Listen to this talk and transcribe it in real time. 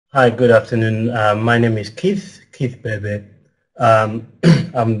Hi, good afternoon. My name is Keith Bebe. I'm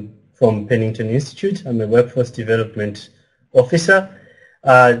from Penington Institute. I'm a workforce development officer.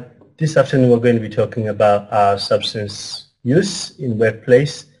 This afternoon we're going to be talking about substance use in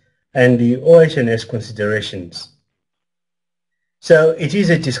workplace and the OHS considerations. So it is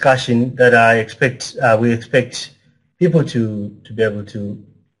a discussion that we expect people to be able to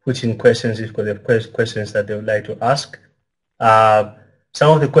put in questions if they have questions that they would like to ask.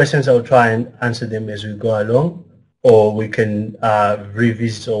 Some of the questions I'll try and answer them as we go along, or we can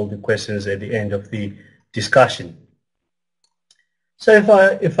revisit all the questions at the end of the discussion. So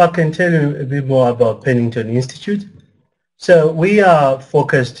if I can tell you a bit more about Penington Institute. So we are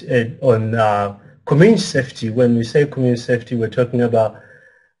focused on community safety. When we say community safety, we're talking about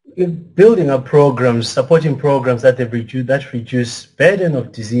building up programs, supporting programs that reduce burden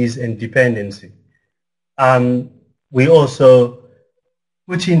of disease and dependency. We also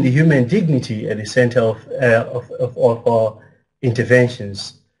put in the human dignity at the center of our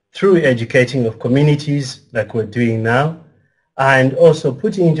interventions through educating of communities like we're doing now, and also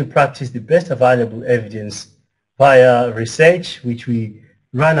putting into practice the best available evidence via research, which we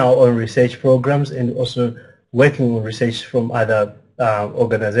run our own research programs, and also working on research from other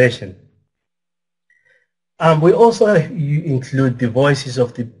organizations. We also include the voices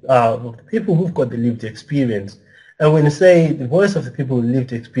of the people who've got the lived experience. And when we say the voice of the people with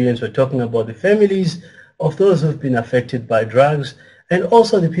lived experience, we're talking about the families of those who've been affected by drugs, and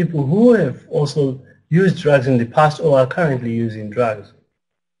also the people who have also used drugs in the past or are currently using drugs.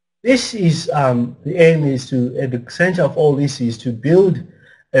 This is, the aim is to, at the center of all this is to build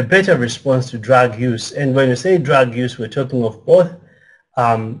a better response to drug use. And when we say drug use, we're talking of both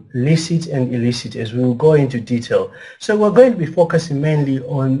licit and illicit, as we will go into detail. So we're going to be focusing mainly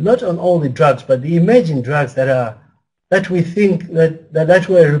on, not on all the drugs, but the emerging drugs that we think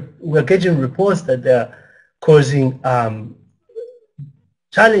that we're getting reports that they're causing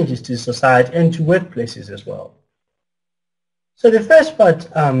challenges to society and to workplaces as well. So the first part,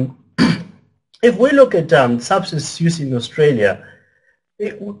 if we look at substance use in Australia,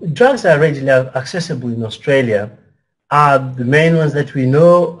 drugs are readily accessible in Australia. The main ones that we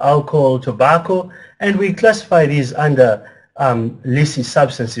know, alcohol, tobacco, and we classify these under licit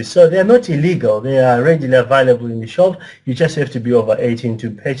substances. So they are not illegal. They are readily available in the shop. You just have to be over 18 to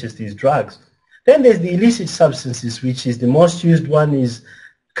purchase these drugs. Then there's the illicit substances, which is the most used one is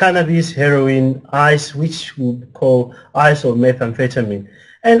cannabis, heroin, ice, which we call ice or methamphetamine.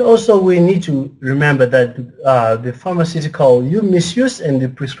 And also we need to remember that the pharmaceutical misuse and the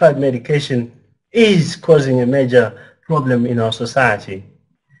prescribed medication is causing a major problem in our society.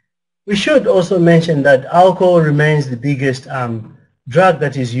 We should also mention that alcohol remains the biggest drug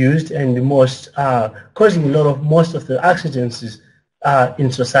that is used and the most causing most of the accidents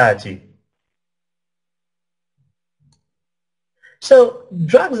in society. So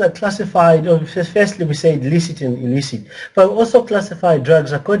drugs are classified, firstly we say licit and illicit, but we also classify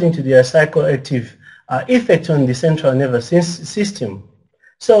drugs according to their psychoactive effect on the central nervous system.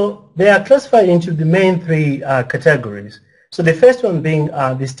 So they are classified into the main three categories. So the first one being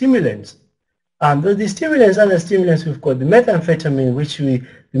the stimulants. The stimulants, other stimulants, we've got the methamphetamine, which the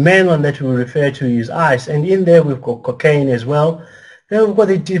main one that we refer to is ice, and in there we've got cocaine as well. Then we've got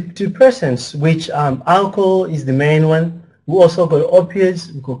the depressants, which alcohol is the main one. We also got opiates,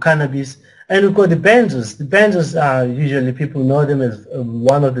 we've got cannabis, and we've got the benzos. The benzos are usually people know them as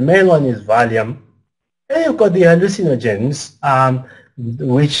one of the main one is Valium. And you've got the hallucinogens,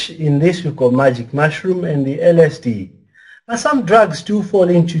 which in this we've got magic mushroom and the LSD. But some drugs do fall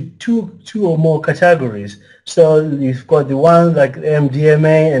into two or more categories. So you've got the ones like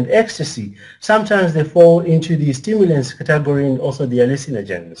MDMA and ecstasy. Sometimes they fall into the stimulants category and also the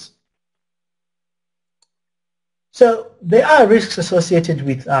hallucinogens. So there are risks associated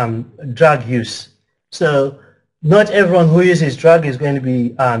with drug use. So not everyone who uses drug is going to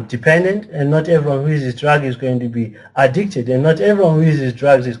be dependent, and not everyone who uses drug is going to be addicted, and not everyone who uses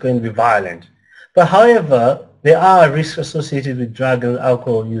drugs is going to be violent. But however, there are risks associated with drug and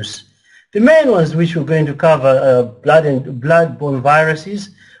alcohol use. The main ones which we're going to cover are blood-borne viruses,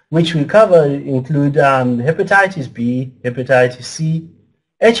 which we cover include hepatitis B, hepatitis C,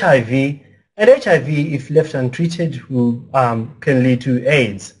 HIV, and HIV, if left untreated, can lead to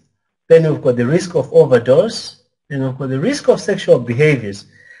AIDS. Then we've got the risk of overdose, and we've got the risk of sexual behaviors.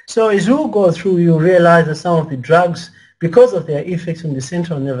 So as we go through, you realize that some of the drugs, because of their effects on the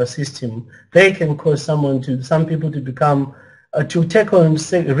central nervous system, they can cause some people to become, to take on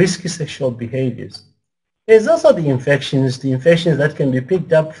risky sexual behaviors. There's also the infections that can be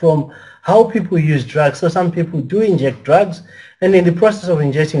picked up from how people use drugs. So some people do inject drugs, and in the process of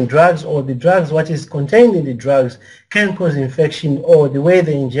injecting drugs, or the drugs, what is contained in the drugs can cause infection, or the way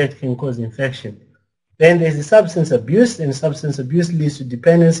they inject can cause infection. Then there's the substance abuse, and substance abuse leads to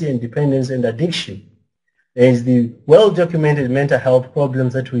dependency, and dependence and addiction. There is the well-documented mental health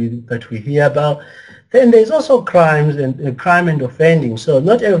problems that we hear about. Then there's also crimes and crime and offending. So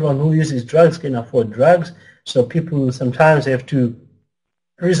not everyone who uses drugs can afford drugs. So people sometimes have to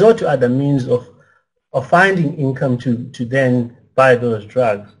resort to other means of finding income to then buy those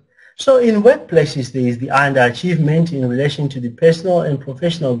drugs. So in workplaces, there is the underachievement in relation to the personal and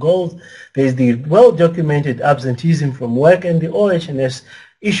professional goals. There is the well-documented absenteeism from work, and the OHS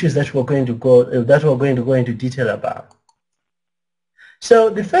issues that we're going to go into detail about.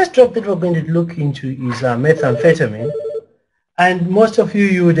 So the first drug that we're going to look into is methamphetamine, and most of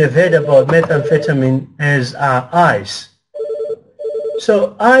you would have heard about methamphetamine as ice.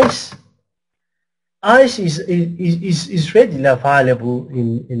 So ice is readily available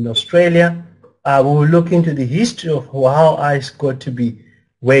in Australia. We will look into the history of how ice got to be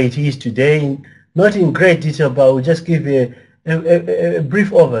where it is today, not in great detail, but we'll just give a brief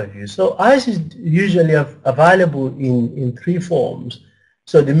overview. So ice is usually available in three forms.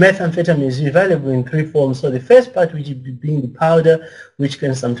 So the methamphetamine is available in three forms. So the first part, which is being the powder, which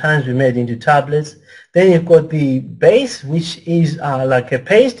can sometimes be made into tablets. Then you've got the base, which is like a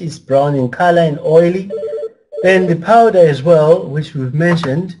paste. It's brown in color and oily. Then the powder as well, which we've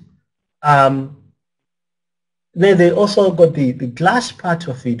mentioned. Then they also got the glass part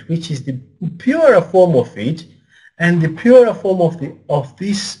of it, which is the purer form of it. And the purer form of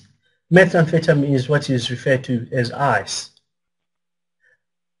this methamphetamine is what is referred to as ice.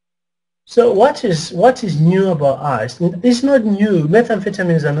 So what is new about ice? It's not new.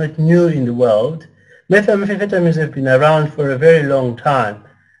 Methamphetamines are not new in the world. Methamphetamines have been around for a very long time.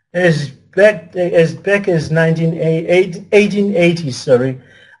 As back as 1880s, sorry.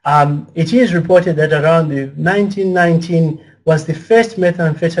 It is reported that around the 1919 was the first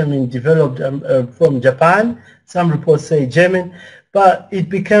methamphetamine developed from Japan. Some reports say German, but it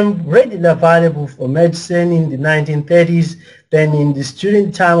became readily available for medicine in the 1930s. Then during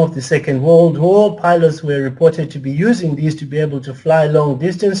the time of the Second World War, pilots were reported to be using these to be able to fly long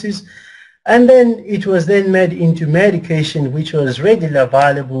distances. And then it was then made into medication, which was readily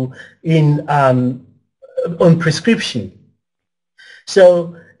available on prescription.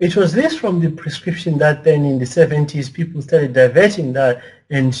 So it was this from the prescription that then in the 70s people started diverting that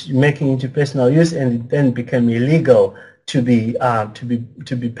and making it into personal use, and it then became illegal to be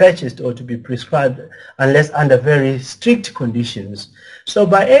purchased or to be prescribed unless under very strict conditions. So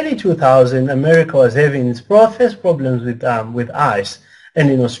by early 2000, America was having its first problems with ice, and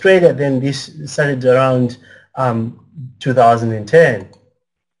in Australia then this started around 2010.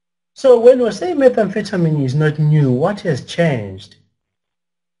 So when we say methamphetamine is not new, what has changed?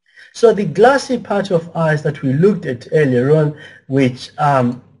 So the glassy part of ice that we looked at earlier on, which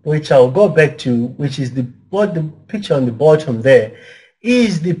I'll go back to, which is the picture on the bottom there,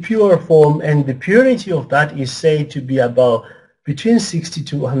 is the pure form, and the purity of that is said to be about between 60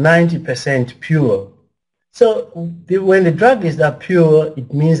 to 90% pure. So when the drug is that pure,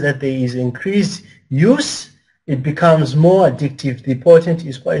 it means that there is increased use. It becomes more addictive. The potency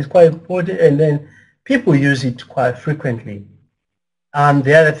is quite important, and then people use it quite frequently.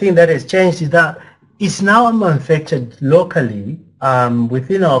 The other thing that has changed is that it's now manufactured locally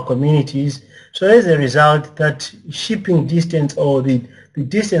within our communities. So as a result, that shipping distance, or the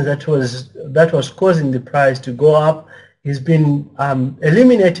distance that was causing the price to go up, has been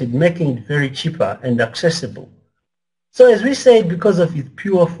eliminated, making it very cheaper and accessible. So as we said, because of its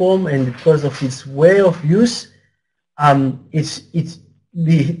pure form and because of its way of use, it's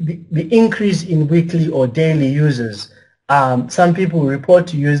the increase in weekly or daily users. Some people report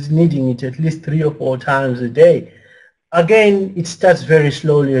to needing it at least 3 or 4 times a day. Again, it starts very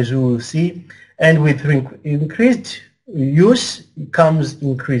slowly, as we will see, and with increased use comes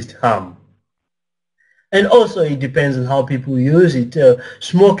increased harm. And also it depends on how people use it.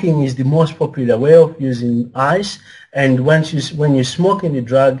 Smoking is the most popular way of using ice, and when you're smoking the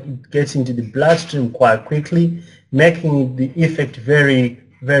drug, it gets into the bloodstream quite quickly, making the effect very,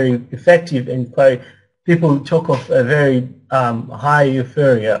 very effective, and people talk of a very high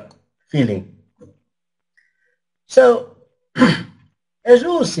euphoria feeling. So, as we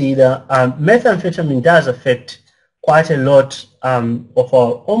will see, the methamphetamine does affect quite a lot of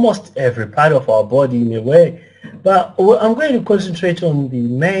almost every part of our body in a way, but I'm going to concentrate on the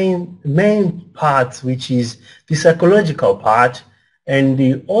main parts, which is the psychological part, And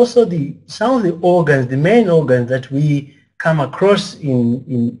some of the organs, the main organs that we come across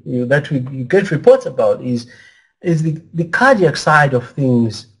that we get reports about is the cardiac side of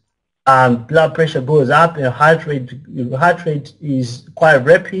things. Blood pressure goes up, and heart rate is quite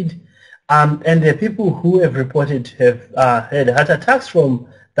rapid, and there are people who have reported have had heart attacks from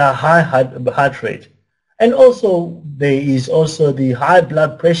the high heart rate. And also there is also the high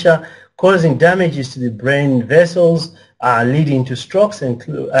blood pressure causing damages to the brain vessels, leading to strokes and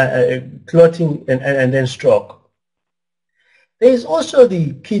clotting and then stroke. There is also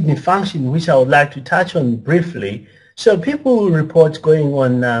the kidney function, which I would like to touch on briefly. So people report going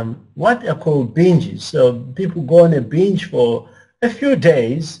on what are called binges. So people go on a binge for a few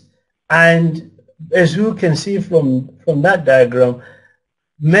days, and as you can see from that diagram,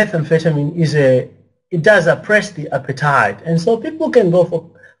 methamphetamine it does suppress the appetite, and so people can go for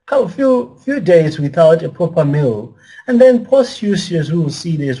a few days without a proper meal, and then post users will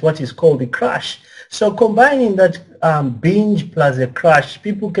see there's what is called the crash. So combining that binge plus a crash,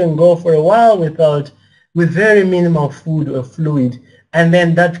 people can go for a while with very minimal food or fluid, and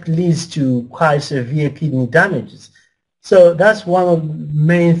then that leads to quite severe kidney damages. So that's one of the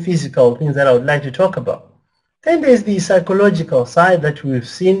main physical things that I would like to talk about. Then there's the psychological side that we've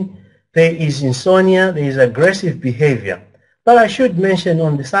seen. There is insomnia, there is aggressive behavior. But I should mention,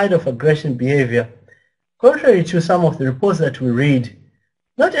 on the side of aggressive behavior, contrary to some of the reports that we read,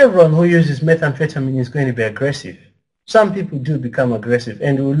 not everyone who uses methamphetamine is going to be aggressive. Some people do become aggressive,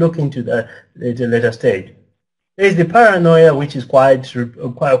 and we'll look into that at a later stage. There is the paranoia, which is quite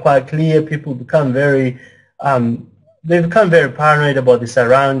clear. People become very paranoid about the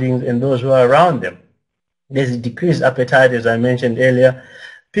surroundings and those who are around them. There's a decreased appetite, as I mentioned earlier.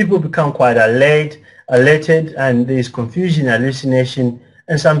 People become quite alerted, and there is confusion, hallucination,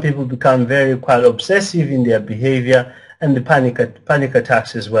 and some people become quite obsessive in their behavior, and the panic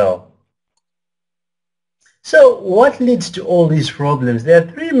attacks as well. So what leads to all these problems? There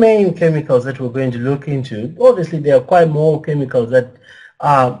are three main chemicals that we're going to look into. Obviously, there are quite more chemicals that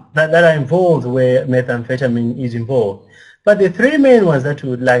are involved where methamphetamine is involved. But the three main ones that we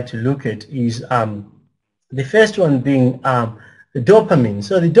would like to look at is the first one being the dopamine.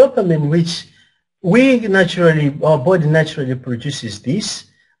 So the dopamine, which our body naturally produces this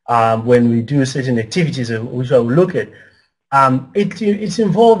when we do certain activities, which I will look at. It's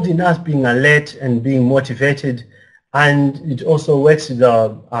involved in us being alert and being motivated, and it also works with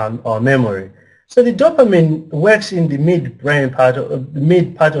our memory. So the dopamine works in the mid part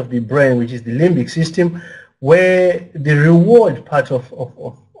of the brain, which is the limbic system, where the reward part of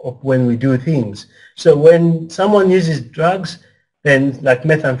when we do things. So when someone uses drugs, then like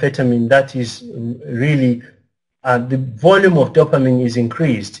methamphetamine, that is really the volume of dopamine is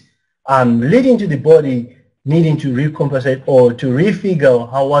increased, leading to the body needing to recompensate or to refigure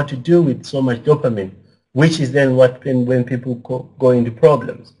what to do with so much dopamine, which is then when people go into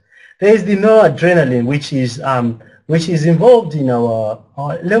problems. There is the noradrenaline, which is involved in our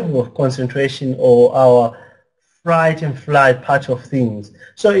level of concentration or our fight and flight part of things.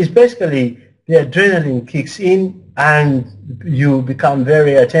 So it's basically the adrenaline kicks in and you become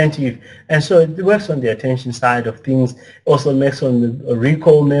very attentive, and so it works on the attention side of things, also makes on the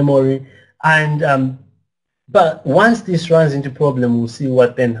recall memory, and but once this runs into problem, we'll see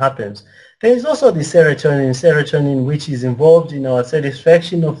what then happens. There is also the serotonin, which is involved in our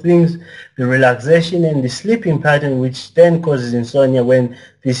satisfaction of things, the relaxation and the sleeping pattern, which then causes insomnia when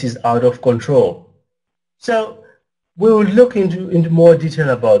this is out of control. So we will look into more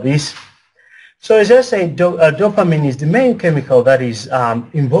detail about this. So as I say, dopamine is the main chemical that is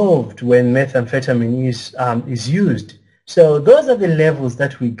involved when methamphetamine is used. So those are the levels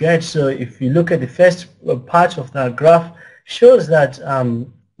that we get. So if you look at the first part of that graph, shows that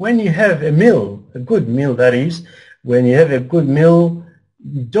when you have a meal, a good meal that is, when you have a good meal,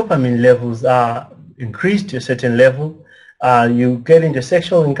 dopamine levels are increased to a certain level. You get into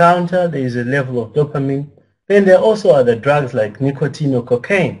sexual encounter, there is a level of dopamine. Then there also are the drugs like nicotine or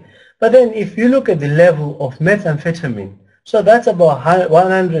cocaine. But then if you look at the level of methamphetamine, so that's about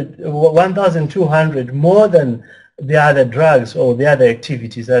 1,200 more than the other drugs or the other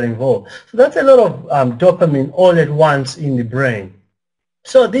activities that are involved. So that's a lot of dopamine all at once in the brain.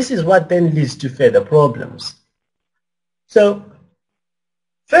 So this is what then leads to further problems. So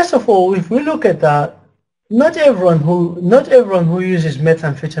first of all, if we look at that, not everyone who uses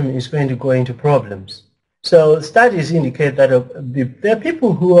methamphetamine is going to go into problems. So studies indicate that there are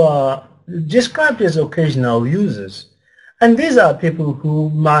people who are described as occasional users, and these are people who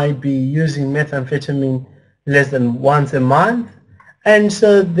might be using methamphetamine less than once a month, and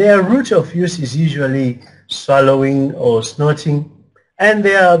so their route of use is usually swallowing or snorting. And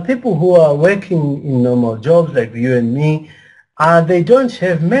there are people who are working in normal jobs like you and me. They don't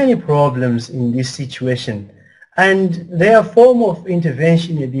have many problems in this situation. And their form of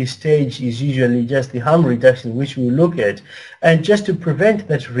intervention at this stage is usually just the harm reduction, which we'll look at, and just to prevent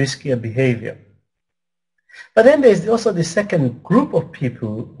that riskier behavior. But then there's also the second group of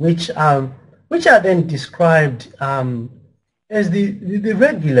people, which are then described as the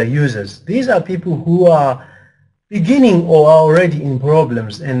regular users. These are people who are beginning or are already in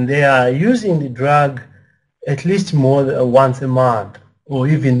problems, and they are using the drug at least more than once a month or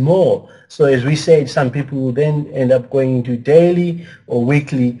even more. So as we said, some people will then end up going into daily or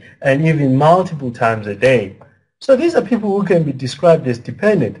weekly and even multiple times a day. So these are people who can be described as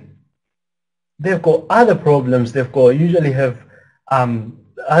dependent. They've got other problems. They've got usually have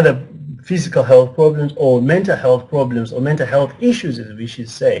other physical health problems or mental health problems or mental health issues, as we should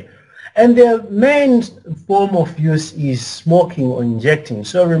say. And their main form of use is smoking or injecting.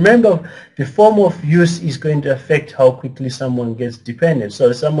 So remember, the form of use is going to affect how quickly someone gets dependent. So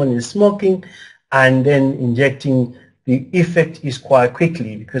if someone is smoking and then injecting, the effect is quite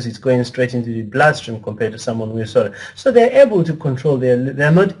quickly because it's going straight into the bloodstream compared to someone who is soda. So they're able to control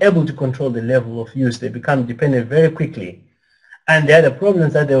they're not able to control the level of use. They become dependent very quickly. And the other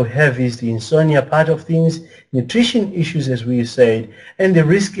problems that they'll have is the insomnia part of things, nutrition issues, as we said, and the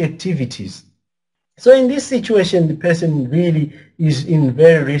risky activities. So in this situation, the person really is in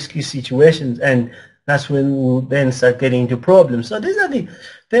very risky situations, and that's when we'll then start getting into problems. So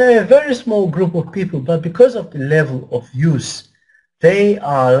they're a very small group of people, but because of the level of use, they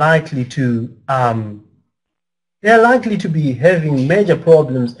are likely to be having major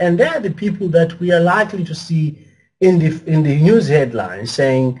problems, and they're the people that we are likely to see in the news headlines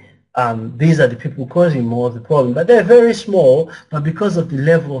saying these are the people causing more of the problem. But they're very small, but because of the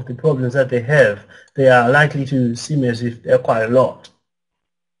level of the problems that they have, they are likely to seem as if they're quite a lot.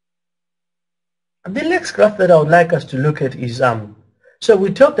 The next graph that I would like us to look at is, so we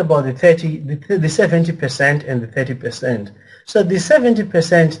talked about the 70% and the 30%. So the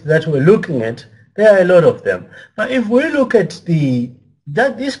 70% that we're looking at, there are a lot of them. But if we look at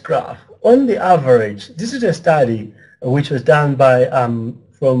this graph, on the average, this is a study which was done by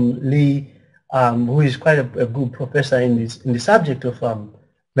from Lee, who is quite a good professor in the subject of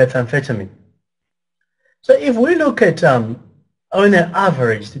methamphetamine. So if we look at on an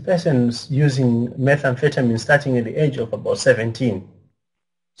average, the person's using methamphetamine starting at the age of about 17.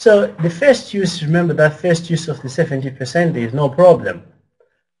 So the first use, remember that first use of the 70%, there is no problem.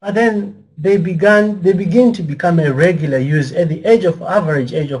 But then they begin to become a regular use at the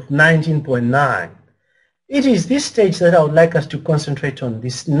average age of 19.9. It is this stage that I would like us to concentrate on,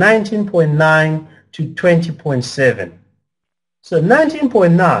 this 19.9 to 20.7. So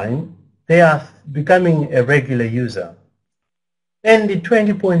 19.9, they are becoming a regular user. And the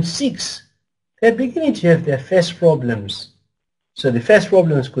 20.6, they're beginning to have their first problems. So the first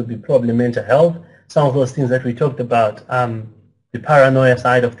problems could be probably mental health, some of those things that we talked about, the paranoia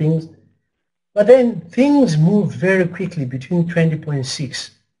side of things. But then things move very quickly between 20.6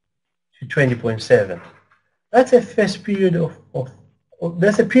 to 20.7. That's a first period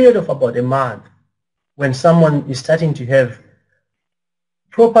that's a period of about a month when someone is starting to have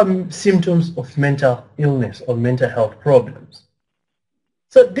proper symptoms of mental illness or mental health problems.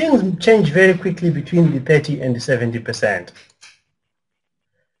 So things change very quickly between the 30 and the 70%.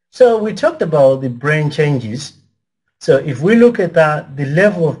 So we talked about the brain changes. So if we look at the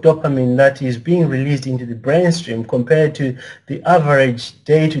level of dopamine that is being released into the brainstream compared to the average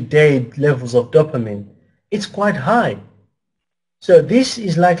day-to-day levels of dopamine, it's quite high. So this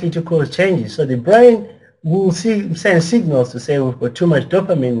is likely to cause changes. So the brain will send signals to say we've got too much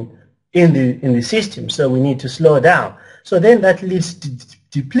dopamine in the system, so we need to slow down. So then that leads to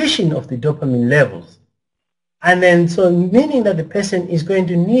depletion of the dopamine levels. And then, so meaning that the person is going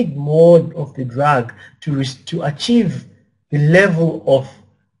to need more of the drug to achieve the level of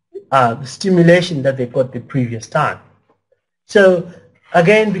stimulation that they got the previous time. So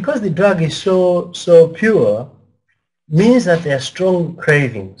again, because the drug is so pure, means that there are strong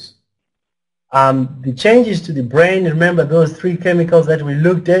cravings. The changes to the brain, remember those three chemicals that we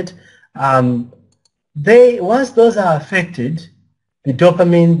looked at, once those are affected, the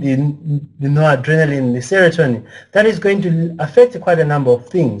dopamine, the noradrenaline, the serotonin, that is going to affect quite a number of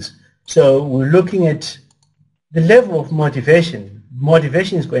things. So we're looking at the level of motivation.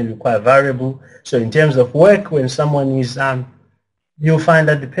 Motivation is going to be quite variable. So in terms of work, when someone is, you'll find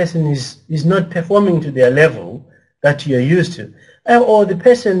that the person is not performing to their level that you're used to. Or the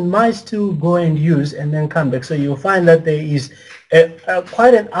person might still go and use and then come back. So you'll find that there is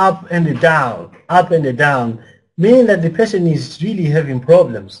quite an up and a down, meaning that the person is really having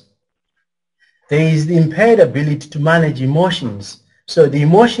problems. There is the impaired ability to manage emotions. So the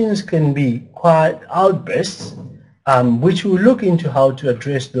emotions can be quite outbursts, which we'll look into how to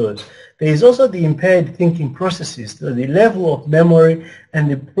address those. There is also the impaired thinking processes, so the level of memory and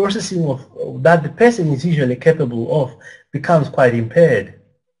the processing of that the person is usually capable of becomes quite impaired.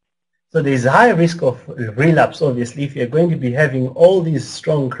 So there is a high risk of relapse, obviously. If you're going to be having all these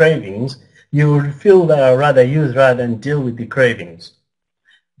strong cravings, you will feel that I'd rather use rather than deal with the cravings.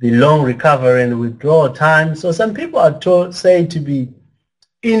 The long recovery and withdrawal time. So some people are said to be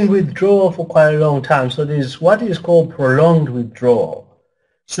in withdrawal for quite a long time. So there's what is called prolonged withdrawal.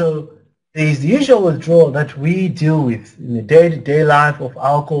 So there is the usual withdrawal that we deal with in the day-to-day life of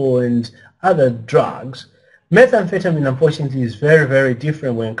alcohol and other drugs. Methamphetamine, unfortunately, is very, very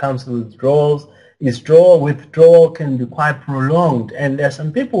different when it comes to withdrawals. Withdrawal can be quite prolonged, and there are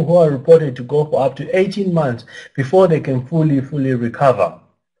some people who are reported to go for up to 18 months before they can fully recover.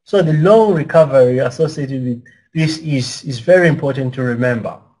 So the long recovery associated with this is very important to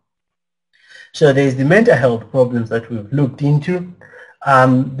remember. So there's the mental health problems that we've looked into.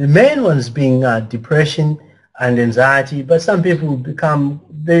 The main ones being depression and anxiety, but some people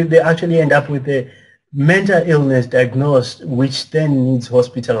they actually end up with a mental illness diagnosed, which then needs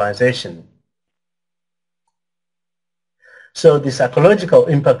hospitalization. So the psychological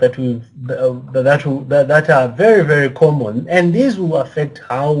impact that are very, very common, and these will affect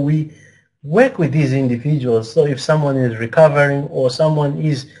how we work with these individuals. So if someone is recovering or someone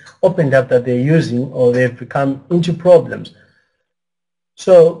is opened up that they're using or they've become into problems.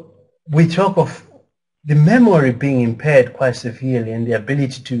 So we talk of the memory being impaired quite severely and the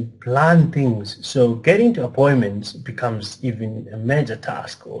ability to plan things. So getting to appointments becomes even a major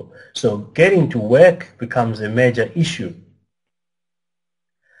task. So getting to work becomes a major issue.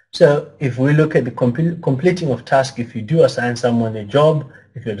 So if we look at the completing of tasks, if you do assign someone a job,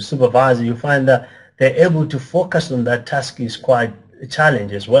 if you're the supervisor, you find that they're able to focus on that task is quite a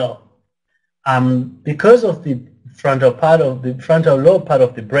challenge as well. Because of the frontal lobe part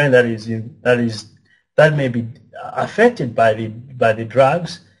of the brain that may be affected by the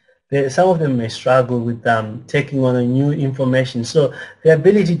drugs, some of them may struggle with taking on a new information. So the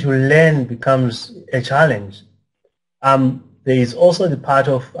ability to learn becomes a challenge. There is also the part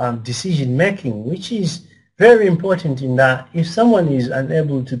of decision making, which is very important in that if someone is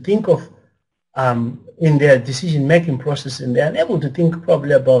unable to think of in their decision making process and they're unable to think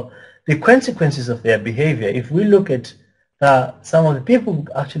probably about the consequences of their behavior. If we look at some of the people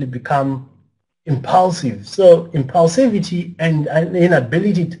actually become impulsive. So impulsivity and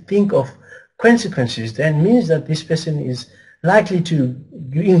inability to think of consequences then means that this person is likely to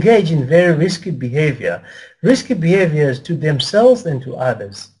engage in very risky behaviors to themselves and to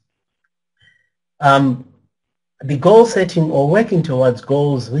others. The goal setting or working towards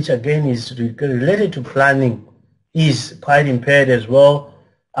goals, which again is related to planning, is quite impaired as well.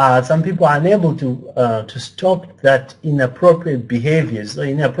 Some people are unable to stop that inappropriate behaviors. So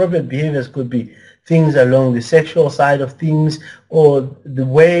inappropriate behaviors could be things along the sexual side of things or the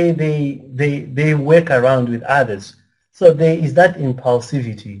way they work around with others. So there is that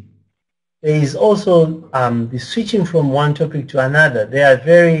impulsivity. There is also the switching from one topic to another. They are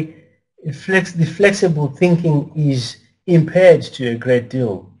the flexible thinking is impaired to a great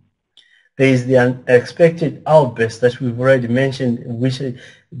deal. There is the unexpected outburst that we've already mentioned, which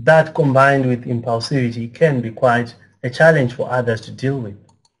that combined with impulsivity can be quite a challenge for others to deal with.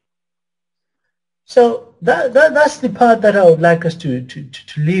 So that's the part that I would like us to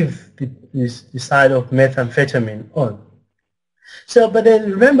leave the side of methamphetamine on. So, but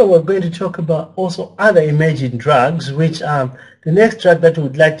then remember we're going to talk about also other emerging drugs, which the next drug that we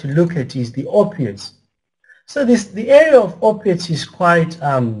would like to look at is the opiates. So the area of opiates is quite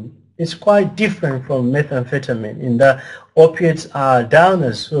different from methamphetamine in that opiates are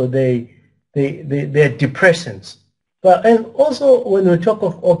downers, so they're depressants. And also when we talk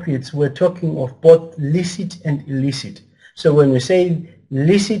of opiates, we're talking of both licit and illicit. So when we say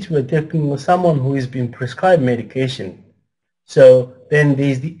licit, we're talking of someone who is being prescribed medication. So then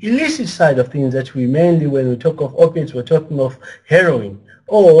there's the illicit side of things that we mainly, when we talk of opiates, we're talking of heroin.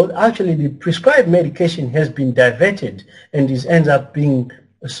 Or actually the prescribed medication has been diverted and ends up being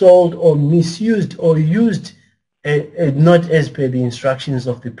sold or misused or used not as per the instructions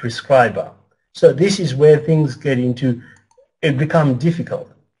of the prescriber. So this is where things become difficult.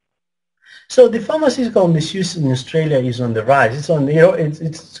 So the pharmaceutical misuse in Australia is on the rise.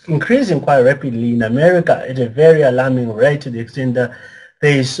 It's increasing quite rapidly in America at a very alarming rate, to the extent that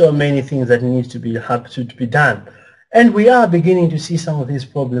there is so many things that have to be done. And we are beginning to see some of these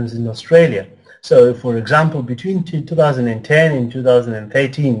problems in Australia. So, for example, between 2010 and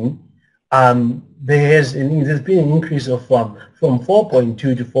 2013, there's been an increase of from 4.2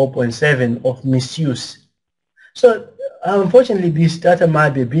 to 4.7 of misuse. So, unfortunately, this data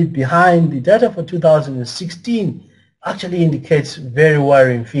might be a bit behind. The data for 2016 actually indicates very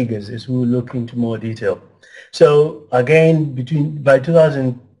worrying figures as we look into more detail. So, again, by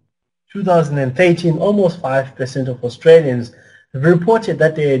 2013, almost 5% of Australians reported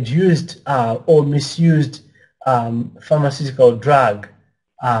that they had used or misused pharmaceutical drug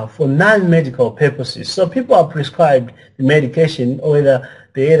for non-medical purposes. So people are prescribed the medication, or they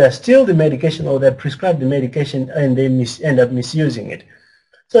either steal the medication or they prescribe the medication and they end up misusing it.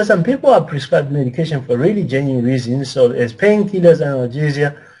 So some people are prescribed medication for really genuine reasons, so as painkillers,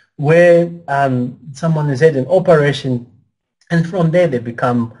 analgesia, where someone has had an operation, and from there they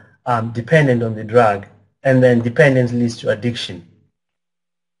become dependent on the drug, and then dependence leads to addiction.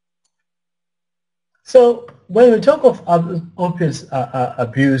 So when we talk of opiate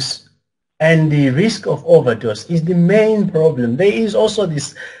abuse and the risk of overdose is the main problem. There is also the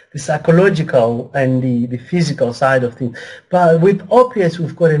psychological and the physical side of things. But with opiates,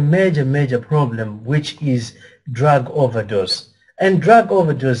 we've got a major problem, which is drug overdose. And drug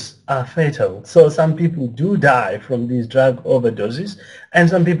overdoses are fatal. So some people do die from these drug overdoses, and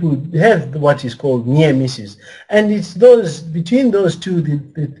some people have what is called near misses. And it's between those two,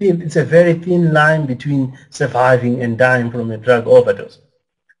 it's a very thin line between surviving and dying from a drug overdose.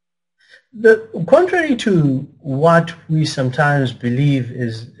 Contrary to what we sometimes believe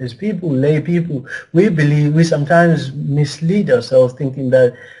as people, lay people, we sometimes mislead ourselves thinking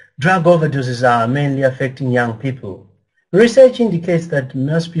that drug overdoses are mainly affecting young people. Research indicates that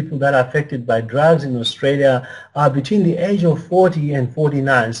most people that are affected by drugs in Australia are between the age of 40 and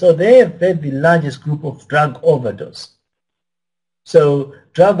 49. So they have had the largest group of drug overdose. So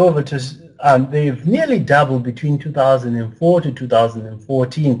drug overdose, they've nearly doubled between 2004 to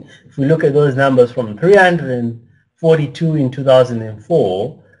 2014. If we look at those numbers, from 342 in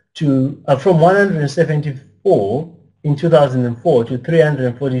 2004 to from 174 in 2004 to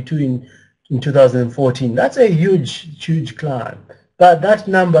 342 in 2014. That's a huge climb. But that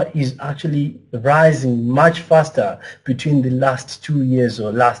number is actually rising much faster between the last 2 years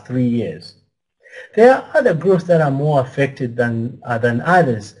or last 3 years. There are other groups that are more affected than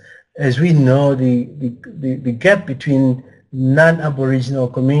others. As we know, the gap between non-Aboriginal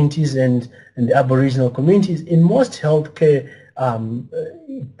communities and the Aboriginal communities in most healthcare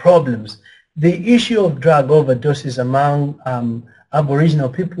problems. The issue of drug overdoses among Aboriginal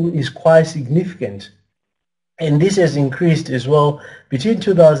people is quite significant, and this has increased as well between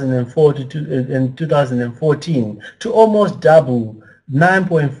 2004 and 2014 to almost double,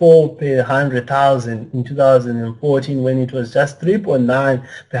 9.4 per 100,000 in 2014, when it was just 3.9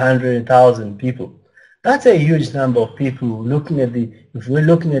 per 100,000 people. That's a huge number of people. If we're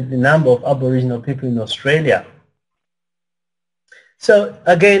looking at the number of Aboriginal people in Australia. So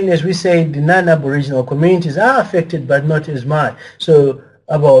again, as we say, the non-Aboriginal communities are affected, but not as much. So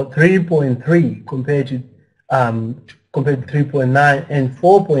about 3.3 compared to 3.9 and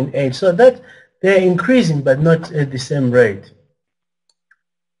 4.8. So that they're increasing, but not at the same rate.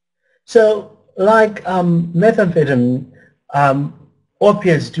 So like methamphetamine,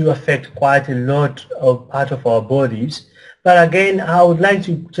 opiates do affect quite a lot of part of our bodies. But again, I would like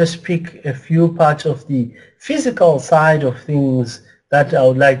to just pick a few parts of the physical side of things that I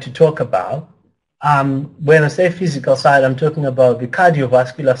would like to talk about. When I say physical side, I'm talking about the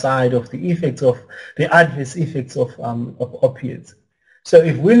cardiovascular side of the effects of the adverse effects of opiates. So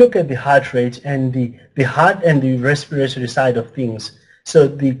if we look at the heart rate and the heart and the respiratory side of things, so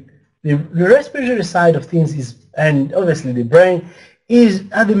the respiratory side of things is, and obviously the brain,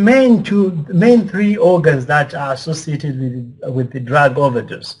 are the main three organs that are associated with the drug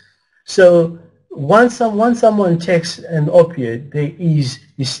overdose. So once someone takes an opiate, there is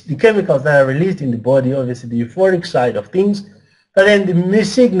the chemicals that are released in the body, obviously the euphoric side of things, but then the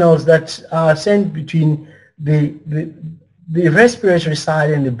signals that are sent between the respiratory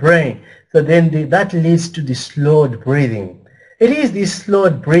side and the brain. So then that leads to the slowed breathing. It is this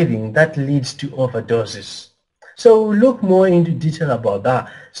slowed breathing that leads to overdoses. So we'll look more into detail about that.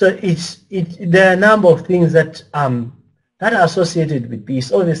 So there are a number of things that are associated with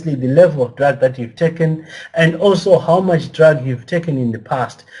this. Obviously, the level of drug that you've taken, and also how much drug you've taken in the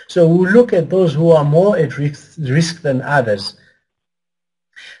past. So we'll look at those who are more at risk than others.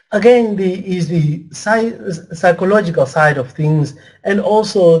 Again, is the psychological side of things, and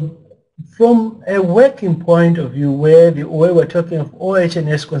also from a working point of view, where we're talking of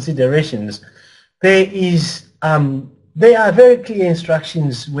OHS considerations, there is there are very clear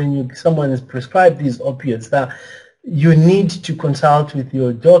instructions when someone is prescribed these opioids that you need to consult with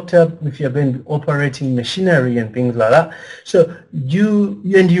your doctor if you're going to be operating machinery and things like that. So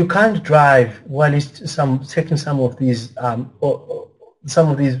you can't drive while taking some of these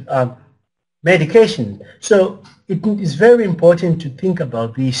medication. So it is very important to think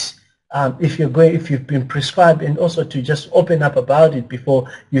about this if you've been prescribed, and also to just open up about it before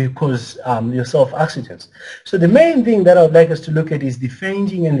you cause yourself accidents. So the main thing that I would like us to look at is the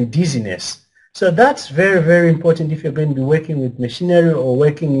fainting and the dizziness. So that's very, very important if you're going to be working with machinery or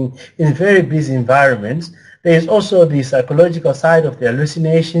working in very busy environments. There is also the psychological side of the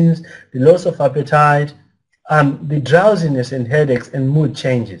hallucinations, the loss of appetite, the drowsiness and headaches and mood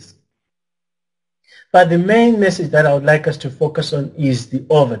changes. But the main message that I would like us to focus on is the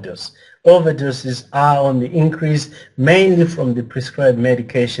overdose. Overdoses are on the increase, mainly from the prescribed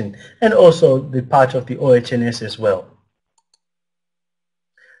medication and also the part of the OHS as well.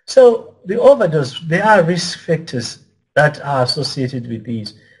 So the overdose, there are risk factors that are associated with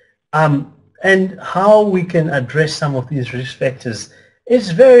these. And how we can address some of these risk factors,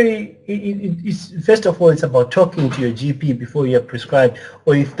 it's first of all, it's about talking to your GP before you're prescribed,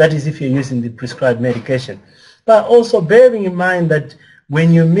 or if you're using the prescribed medication. But also bearing in mind that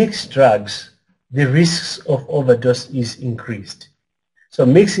when you mix drugs, the risks of overdose is increased. So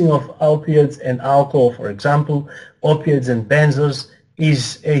mixing of opioids and alcohol, for example, opioids and benzos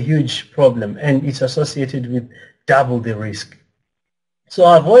is a huge problem, and it's associated with double the risk. So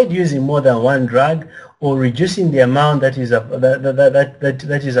avoid using more than one drug or reducing the amount that is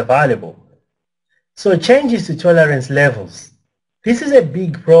available. So changes to tolerance levels. This is a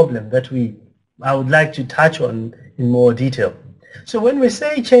big problem that I would like to touch on in more detail. So when we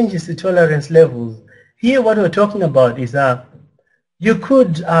say changes to tolerance levels, here what we're talking about is that you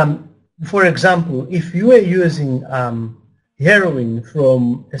could, for example, if you were using heroin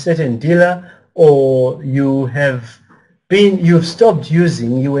from a certain dealer, or you've stopped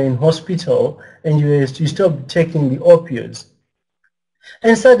using, you were in hospital and you stopped taking the opioids,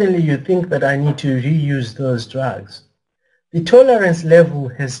 and suddenly you think that I need to reuse those drugs. The tolerance level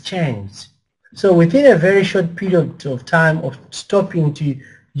has changed. So within a very short period of time of stopping to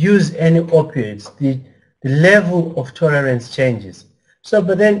use any opioids, the level of tolerance changes. So,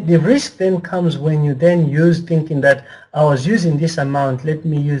 but then the risk then comes when you then use thinking that I was using this amount, let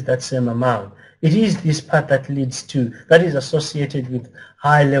me use that same amount. It is this part that that is associated with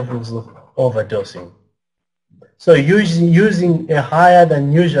high levels of overdosing. So using a higher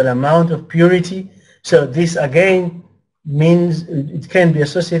than usual amount of purity. So this again means it can be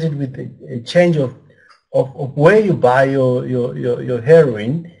associated with a change of where you buy your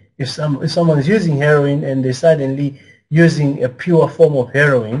heroin. If someone is using heroin and they suddenly using a pure form of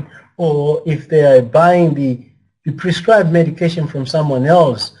heroin, or if they are buying the prescribed medication from someone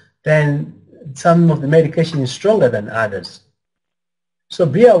else, then some of the medication is stronger than others. So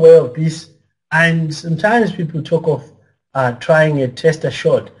be aware of this. And sometimes people talk of trying a tester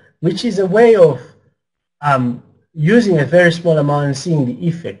shot, which is a way of using a very small amount and seeing the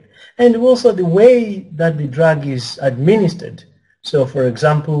effect. And also the way that the drug is administered. So for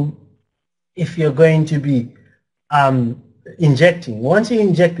example, if you're going to be injecting, once you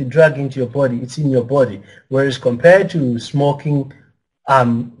inject the drug into your body, it's in your body. Whereas compared to smoking,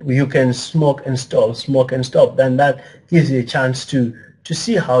 you can smoke and stop, then that gives you a chance to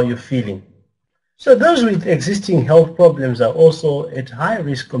see how you're feeling. So those with existing health problems are also at high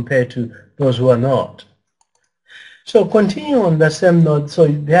risk compared to those who are not. So continue on the same note. So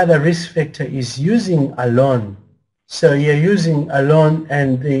the other risk factor is using alone. So you're using alone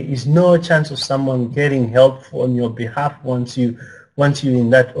and there is no chance of someone getting help on your behalf once you're in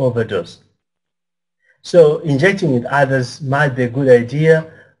that overdose. So injecting with others might be a good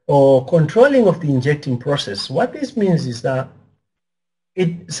idea, or controlling of the injecting process. What this means is that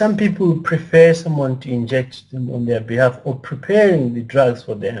some people prefer someone to inject them on their behalf, or preparing the drugs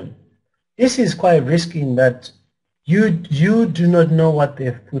for them. This is quite risky in that you do not know what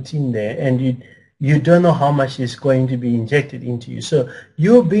they've put in there, and you don't know how much is going to be injected into you. So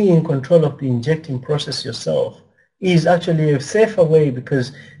you being in control of the injecting process yourself is actually a safer way,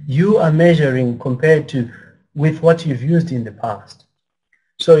 because you are measuring compared to with what you've used in the past.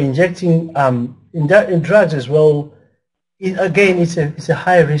 So injecting in drugs as well, again, it's a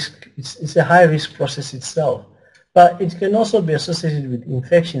high risk. It's a high risk process itself, but it can also be associated with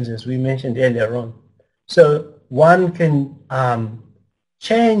infections, as we mentioned earlier on. So one can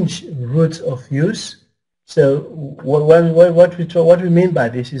change routes of use. So what we mean by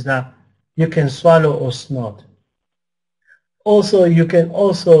this is that you can swallow or snort. Also, you can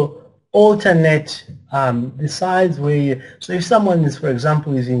also alternate the sides where so if someone is, for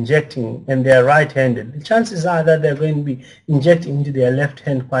example, is injecting and they are right-handed, the chances are that they're going to be injecting into their left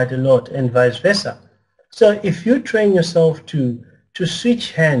hand quite a lot, and vice versa. So if you train yourself to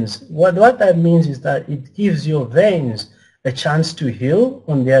switch hands, what that means is that it gives your veins a chance to heal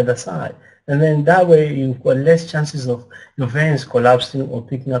on the other side, and then that way you've got less chances of your veins collapsing or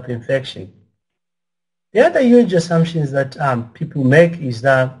picking up infection. The other huge assumptions that people make is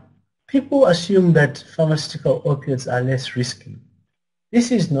that people assume that pharmaceutical opiates are less risky.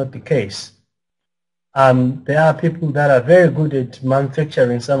 This is not the case. There are people that are very good at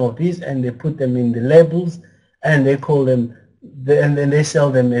manufacturing some of these, and they put them in the labels, and they call them, and then they sell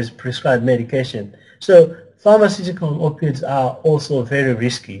them as prescribed medication. So pharmaceutical opiates are also very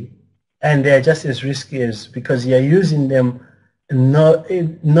risky, and they are just as risky as because you are using them not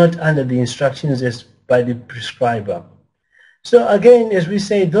under the instructions as by the prescriber. So again, as we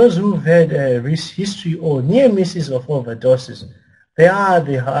say, those who've had a risk history or near misses of overdoses, they are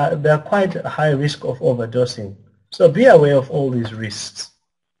quite a high risk of overdosing. So be aware of all these risks.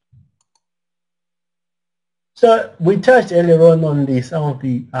 So we touched earlier on some of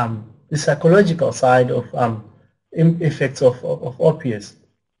the psychological side of effects of opiates.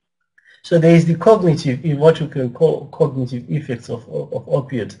 So there is the cognitive, what we can call cognitive effects of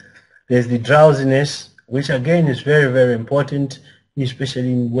opiates. There's the drowsiness, which again is very, very important,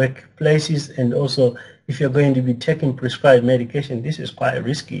 especially in workplaces, and also if you're going to be taking prescribed medication, this is quite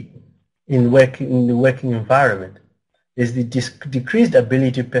risky in the working environment. There's the decreased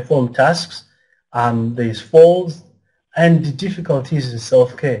ability to perform tasks, there's falls, and the difficulties in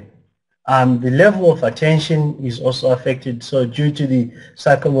self-care. The level of attention is also affected, so due to the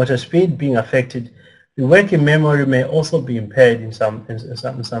psychomotor speed being affected, the working memory may also be impaired in some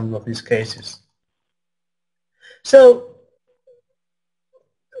of these cases. So,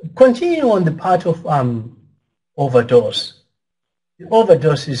 continuing on the part of overdose, the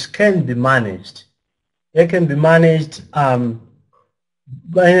overdoses can be managed. They can be managed in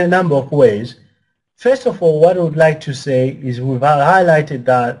a number of ways. First of all, what I would like to say is we've highlighted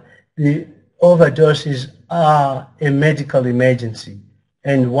that the overdoses are a medical emergency,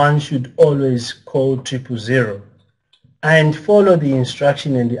 and one should always call 000 and follow the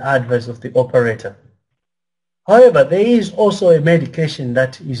instruction and the advice of the operator. However, there is also a medication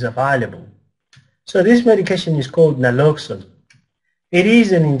that is available. So this medication is called naloxone. It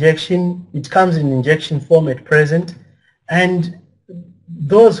is an injection, it comes in injection form at present, and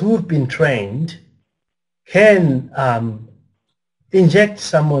those who've been trained can inject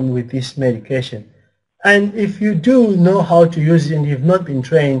someone with this medication. And if you do know how to use it and you've not been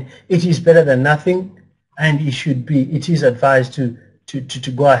trained, it is better than nothing, and it is advised to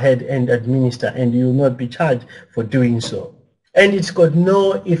go ahead and administer, and you will not be charged for doing so. And it's got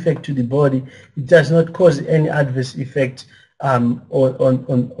no effect to the body. It does not cause any adverse effect on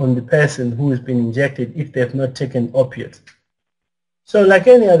the person who has been injected if they have not taken opiates. So like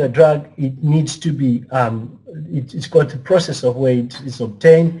any other drug, it needs to be, it's got a process of where it is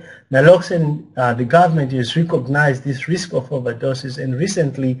obtained. Naloxone, the government has recognized this risk of overdoses, and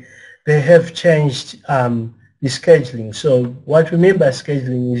recently they have changed the scheduling. So what we mean by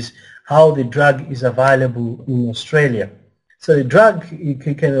scheduling is how the drug is available in Australia. So the drug, you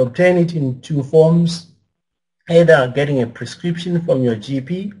can obtain it in two forms, either getting a prescription from your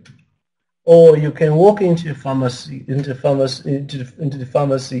GP, or you can walk into the pharmacy,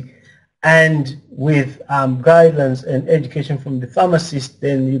 and with guidelines and education from the pharmacist,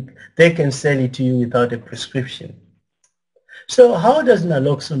 then they can sell it to you without a prescription. So how does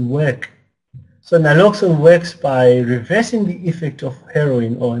naloxone work? So naloxone works by reversing the effect of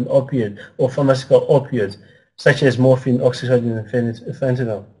heroin or an opiate or pharmaceutical opioids such as morphine, oxycodone, and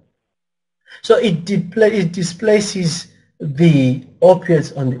fentanyl. So it displaces the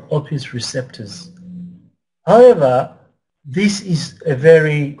opiates on the opiate receptors. However, this is a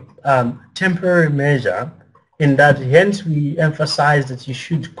very temporary measure, in that hence we emphasize that you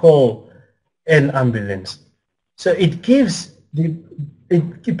should call an ambulance. So it gives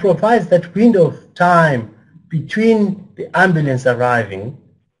it provides that window of time between the ambulance arriving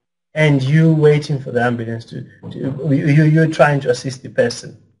and you waiting for the ambulance you're trying to assist the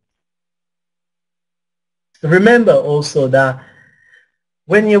person. Remember also that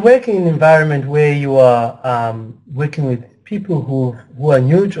when you're working in an environment where you are working with people who are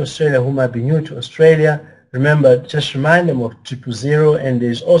new to Australia, who might be new to Australia, remember, just remind them of 000, and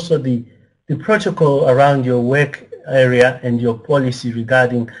there's also the protocol around your work area and your policy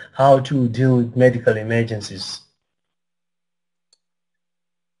regarding how to deal with medical emergencies.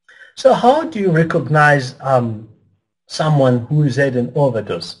 So how do you recognize someone who has had an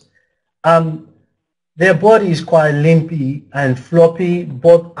overdose? Their body is quite limpy and floppy,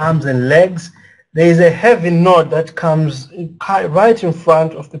 both arms and legs. There is a heavy nod that comes right in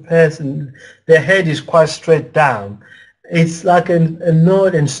front of the person. Their head is quite straight down. It's like a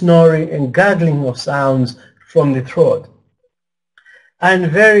nod and snoring and gargling of sounds from the throat.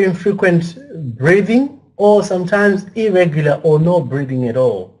 And very infrequent breathing, or sometimes irregular or no breathing at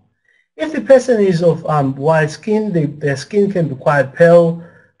all. If the person is of white skin, their skin can be quite pale,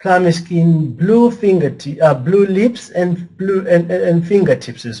 clammy skin, blue lips, and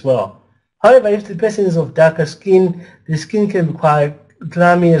fingertips as well. However, if the person is of darker skin, the skin can be quite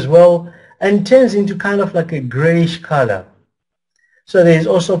clammy as well and turns into kind of like a grayish color. So there is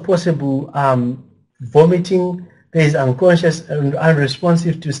also possible vomiting. There is unconscious and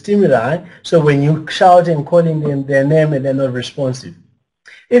unresponsive to stimuli. So when you shout and calling them their name and they're not responsive.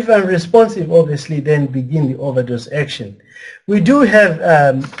 If unresponsive, obviously, then begin the overdose action. We do have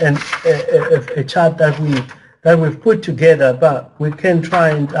a chart that we've put together, but we can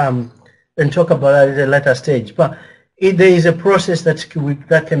try and talk about it at a later stage. But there is a process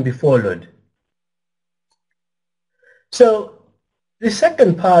that can be followed. So the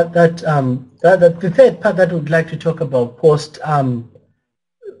second part the third part that we'd like to talk about post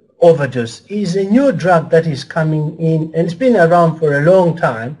overdose is a new drug that is coming in, and it's been around for a long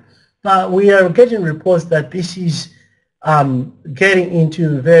time, but we are getting reports that this is getting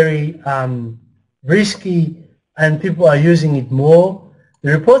into very risky and people are using it more.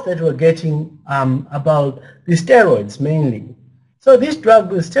 The reports that we're getting about the steroids mainly. So this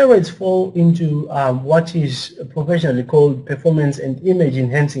drug, the steroids fall into what is professionally called performance and image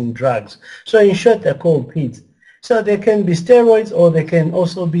enhancing drugs. So in short, they're called PEDs. So they can be steroids, or they can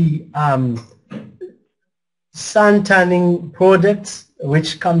also be sun tanning products,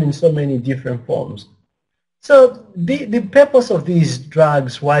 which come in so many different forms. So the purpose of these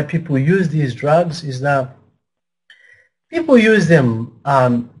drugs, why people use these drugs, is that people use them,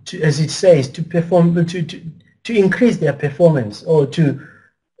 as it says, to perform, to increase their performance, or to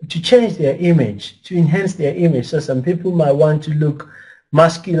change their image, to enhance their image. So some people might want to look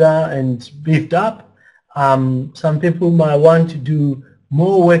muscular and beefed up. Some people might want to do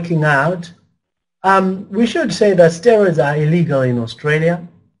more working out. We should say that steroids are illegal in Australia.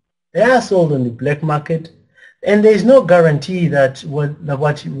 They are sold on the black market, and there is no guarantee that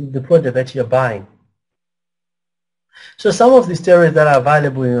the product that you're buying. So some of the steroids that are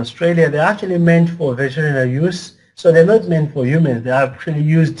available in Australia, they're actually meant for veterinary use. So they're not meant for humans. They're actually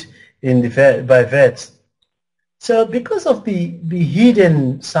used by vets. So because of the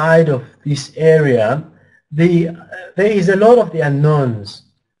hidden side of this area, there is a lot of the unknowns.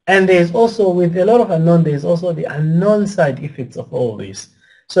 And there's also, with a lot of unknown, there's also the unknown side effects of all this.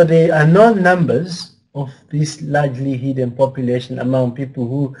 So the unknown numbers of this largely hidden population among people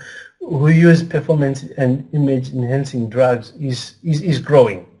who use performance and image enhancing drugs is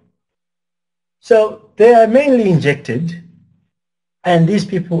growing. So they are mainly injected, and these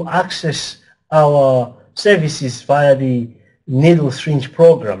people access our services via the needle syringe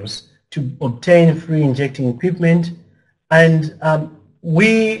programs to obtain free injecting equipment, and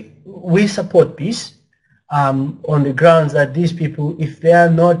we support this on the grounds that these people, if they are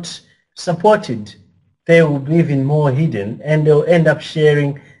not supported, they will be even more hidden, and they'll end up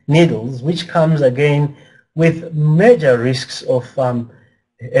sharing needles, which comes again with major risks of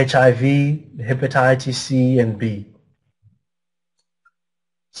HIV, hepatitis C and B.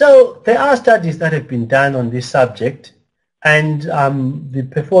 So there are studies that have been done on this subject, and the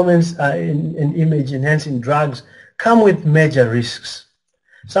performance and image enhancing drugs come with major risks.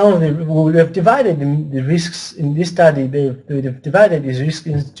 Some of we have divided the risks in this study. They've divided these risks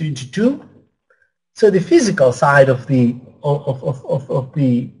into two. So the physical side of the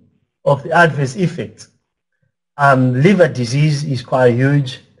adverse effects. Liver disease is quite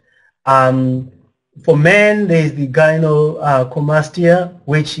huge. For men, there is the gynecomastia,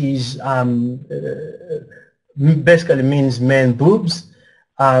 which is basically means men boobs.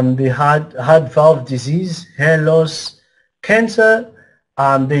 The heart valve disease, hair loss, cancer.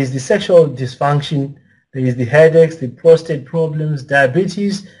 There is the sexual dysfunction. There is the headaches, the prostate problems,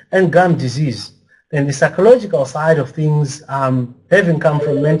 diabetes, and gum disease. Then the psychological side of things, having come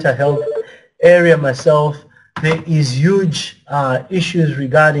from mental health area myself, there is huge issues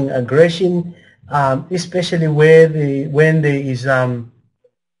regarding aggression, especially when there is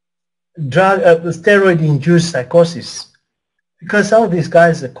steroid-induced psychosis. Because some of these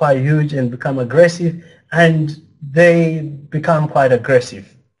guys are quite huge and become aggressive, and they become quite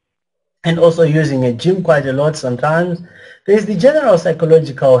aggressive. And also using a gym quite a lot sometimes. There's the general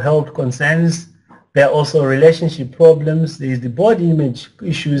psychological health concerns, There are also relationship problems. There is the body image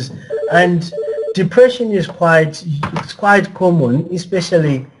issues, and depression is quite common,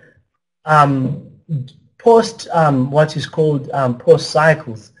 especially post what is called post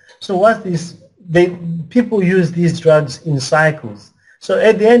cycles. So what this people use these drugs in cycles. So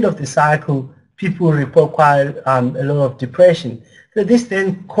at the end of the cycle, people report quite a lot of depression. So this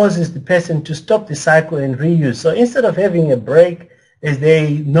then causes the person to stop the cycle and reuse. So instead of having a break, as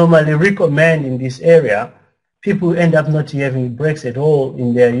they normally recommend in this area, people end up not having breaks at all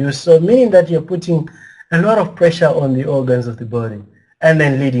in their use. So meaning that you're putting a lot of pressure on the organs of the body and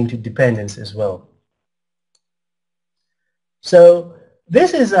then leading to dependence as well. So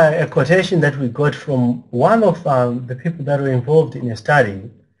this is a quotation that we got from one of the people that were involved in a study.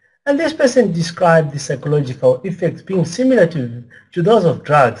 And this person described the psychological effects being similar to those of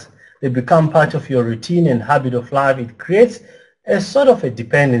drugs. They become part of your routine and habit of life. It creates a sort of a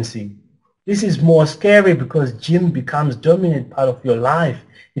dependency. This is more scary because gym becomes dominant part of your life.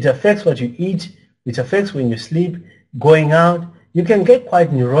 It affects what you eat. It affects when you sleep, going out. You can get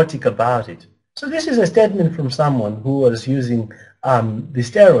quite neurotic about it. So this is a statement from someone who was using the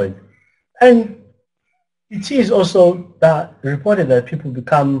steroid. And it is also reported that people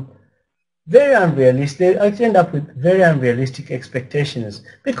become very unrealistic. They end up with very unrealistic expectations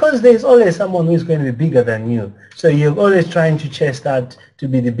because there's always someone who is going to be bigger than you. So you're always trying to chase that to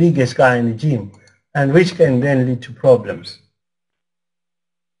be the biggest guy in the gym, and which can then lead to problems.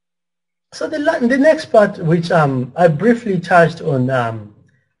 So the next part, which I briefly touched on,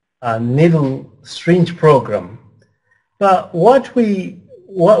 needle syringe program. But what we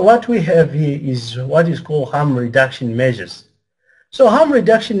have here is what is called harm reduction measures. So harm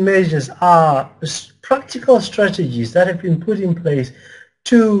reduction measures are practical strategies that have been put in place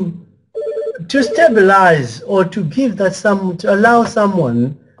to stabilize or to give to allow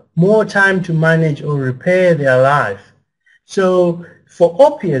someone more time to manage or repair their life. So for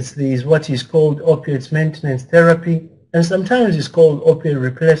opiates, there is what is called opiates maintenance therapy, and sometimes it's called opiate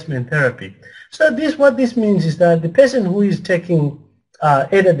replacement therapy. So what this means is that the person who is taking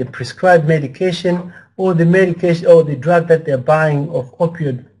either the prescribed medication or the medication or the drug that they're buying of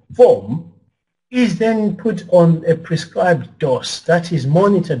opioid form is then put on a prescribed dose that is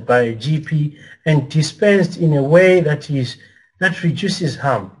monitored by a GP and dispensed in a way that reduces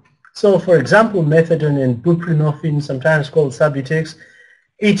harm. So for example, methadone and buprenorphine, sometimes called Subutex,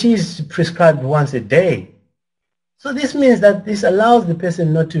 it is prescribed once a day. So this means that this allows the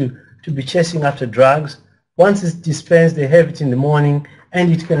person not to be chasing after drugs. Once it's dispensed, they have it in the morning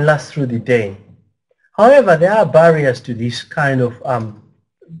and it can last through the day. However, there are barriers to this kind of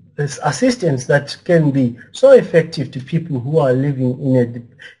assistance that can be so effective to people who are living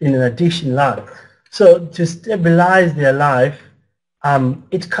in an addiction life. So to stabilize their life,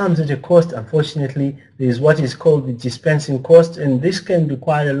 it comes at a cost. Unfortunately, there is what is called the dispensing cost, and this can be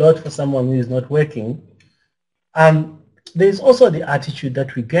quite a lot for someone who is not working. There's also the attitude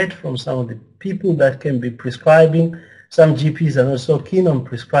that we get from some of the people that can be prescribing. Some GPs are not so keen on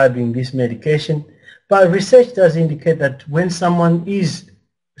prescribing this medication, but research does indicate that when someone is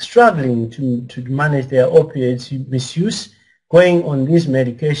struggling to manage their opioids misuse, going on this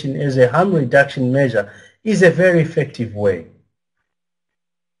medication as a harm reduction measure is a very effective way.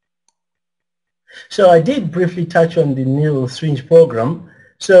 So I did briefly touch on the needle syringe program.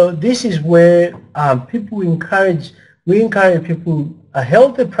 So this is where we encourage people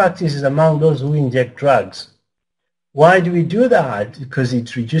healthy practices among those who inject drugs. Why do we do that? Because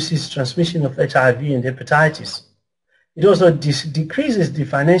it reduces transmission of HIV and hepatitis. It also decreases the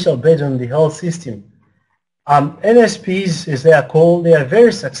financial burden on the health system. NSPs, as they are called, they are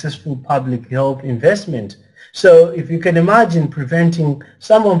very successful public health investment. So if you can imagine preventing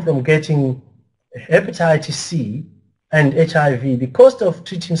someone from getting hepatitis C and HIV, the cost of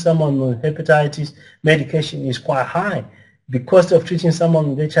treating someone with hepatitis medication is quite high. The cost of treating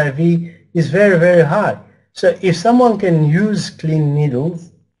someone with HIV is very, very high. So if someone can use clean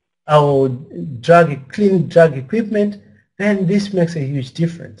needles or clean drug equipment, then this makes a huge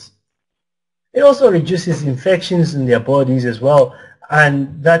difference. It also reduces infections in their bodies as well,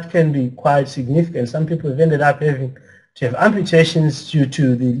 and that can be quite significant. Some people have ended up having to have amputations due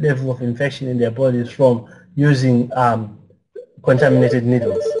to the level of infection in their bodies from using contaminated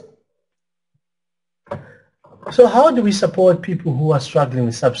needles. So how do we support people who are struggling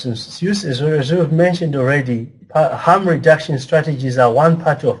with substance use? As we've mentioned already, harm reduction strategies are one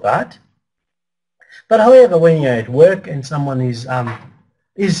part of that. But however, when you're at work and someone is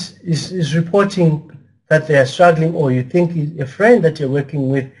reporting that they are struggling, or you think a friend that you're working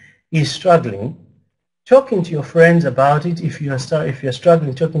with is struggling, talking to your friends about it, if you're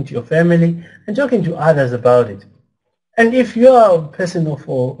struggling, talking to your family and talking to others about it. And if you are a person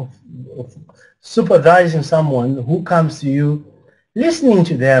of supervising someone who comes to you, listening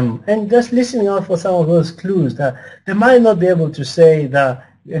to them and just listening out for some of those clues that they might not be able to say that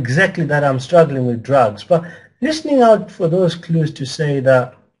exactly that I'm struggling with drugs, but listening out for those clues to say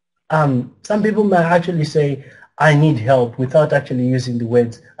that some people might actually say, I need help, without actually using the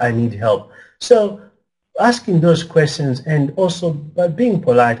words, I need help. So asking those questions and also being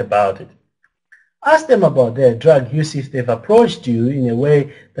polite about it. Ask them about their drug use if they've approached you in a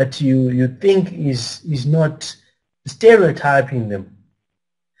way that you think is not stereotyping them.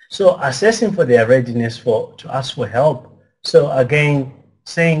 So assessing for their readiness to ask for help. So again,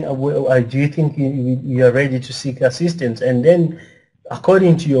 saying, do you think you are ready to seek assistance? And then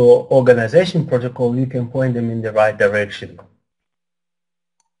according to your organization protocol, you can point them in the right direction.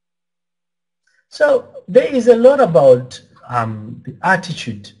 So there is a lot about the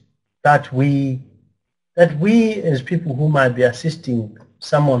attitude that we as people who might be assisting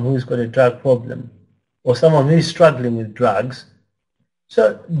someone who's got a drug problem or someone who is struggling with drugs.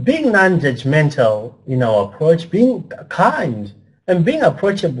 So being non-judgmental in our approach, being kind and being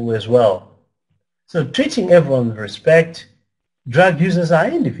approachable as well. So treating everyone with respect. Drug users are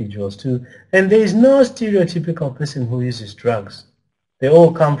individuals too, and there is no stereotypical person who uses drugs. They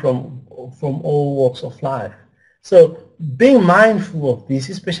all come from all walks of life. So being mindful of this,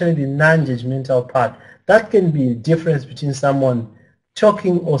 especially the non-judgmental part, that can be a difference between someone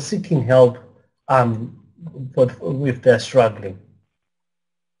talking or seeking help with their struggling.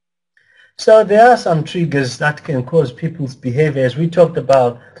 So there are some triggers that can cause people's behavior, as we talked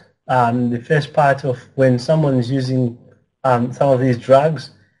about the first part of when someone is using some of these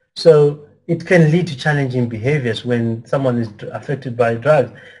drugs. So it can lead to challenging behaviors when someone is affected by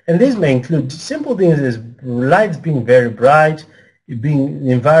drugs. And these may include simple things as lights being very bright, the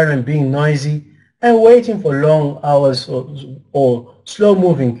environment being noisy, and waiting for long hours or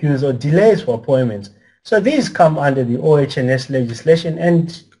slow-moving queues or delays for appointments. So these come under the OHS legislation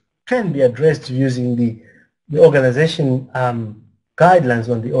and can be addressed using the organization guidelines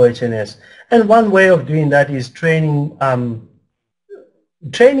on the OHS. And one way of doing that is training.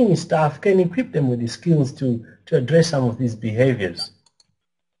 Training staff can equip them with the skills to address some of these behaviors.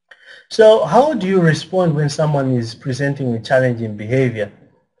 So how do you respond when someone is presenting with challenging behavior?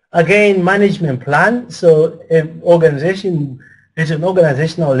 Again, management plan. So an organization, at an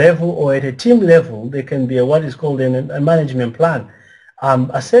organizational level or at a team level, there can be what is called a management plan.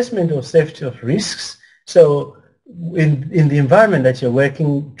 Assessment of safety of risks. So in the environment that you're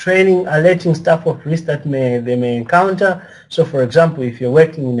working, training, alerting staff of risks that they may encounter. So for example, if you're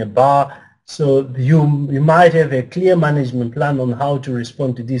working in a bar, so you might have a clear management plan on how to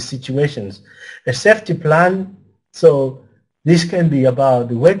respond to these situations. A safety plan, so this can be about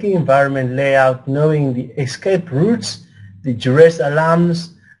the working environment layout, knowing the escape routes, the duress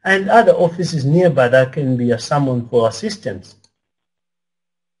alarms, and other offices nearby that can be summoned for assistance.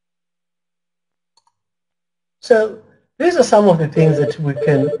 So these are some of the things that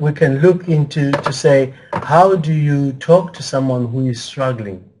we can look into to say, how do you talk to someone who is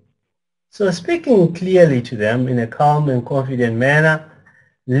struggling? So speaking clearly to them in a calm and confident manner,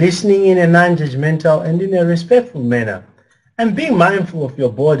 listening in a non-judgmental and in a respectful manner, and being mindful of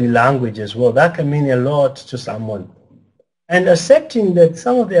your body language as well. That can mean a lot to someone. And accepting that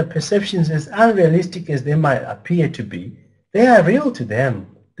some of their perceptions, as unrealistic as they might appear to be, they are real to them.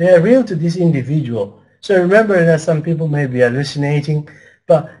 They are real to this individual. So remember that some people may be hallucinating,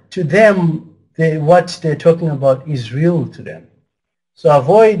 but to them, what they're talking about is real to them. So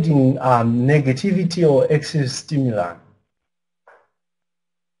avoiding negativity or excess stimuli.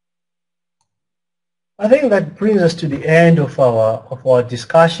 I think that brings us to the end of our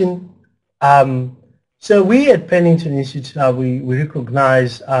discussion. So we at Penington Institute, we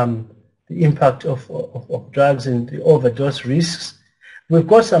recognize the impact of drugs and the overdose risks. We've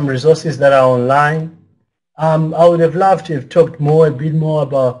got some resources that are online. I would have loved to have talked a bit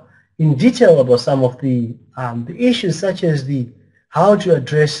more in detail about some of the issues, such as how to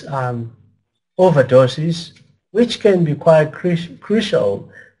address overdoses, which can be quite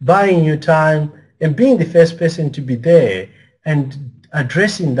crucial, buying you time and being the first person to be there and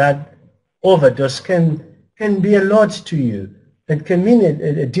addressing that overdose can be a lot to you. It can mean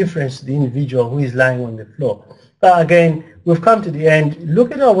a difference to the individual who is lying on the floor. But again, we've come to the end.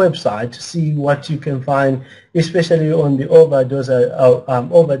 Look at our website to see what you can find, especially on the Overdose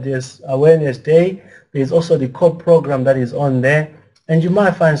Awareness Day. There's also the COPE program that is on there, and you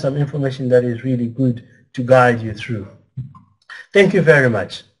might find some information that is really good to guide you through. Thank you very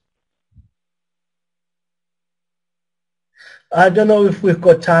much. I don't know if we've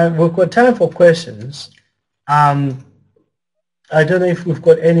got time. We've got time for questions. I don't know if we've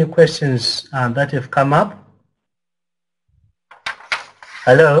got any questions that have come up.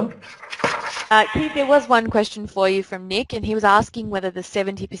 Hello? Keith, there was one question for you from Nick, and he was asking whether the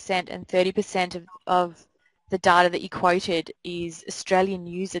 70% and 30% of the data that you quoted is Australian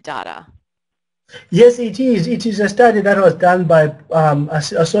user data. Yes, it is. It is a study that was done by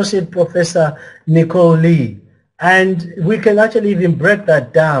Associate Professor Nicole Lee. And we can actually even break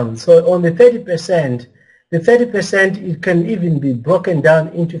that down. So on the 30%, it can even be broken down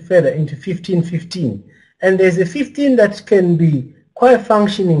into further, into 15. And there's a 15 that can be quite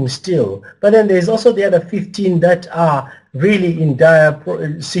functioning still. But then there's also the other 15 that are really in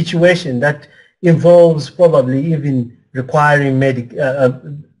dire situation that involves probably even requiring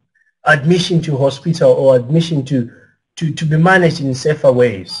admission to hospital or admission to be managed in safer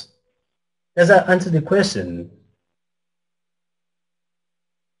ways. Does that answer the question?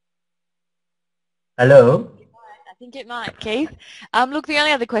 Hello? I think it might, Keith. Look, the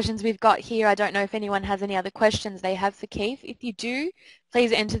only other questions we've got here, I don't know if anyone has any other questions they have for Keith. If you do,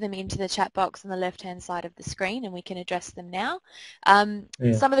 please enter them into the chat box on the left-hand side of the screen and we can address them now. Some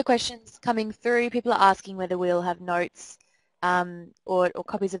of the questions coming through, people are asking whether we'll have notes or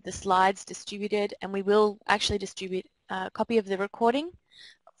copies of the slides distributed, and we will actually distribute a copy of the recording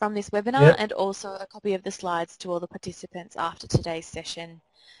from this webinar and also a copy of the slides to all the participants after today's session.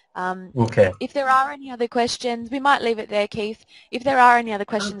 Okay. If there are any other questions, we might leave it there, Keith. If there are any other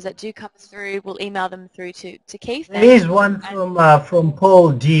questions that do come through, we'll email them through to Keith. There is one from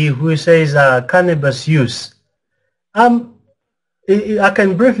Paul D who says cannabis use. I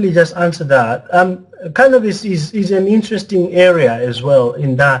can briefly just answer that. Cannabis is an interesting area as well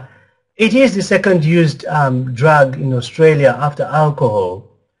in that it is the second used drug in Australia after alcohol.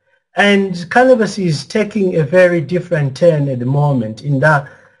 And cannabis is taking a very different turn at the moment in that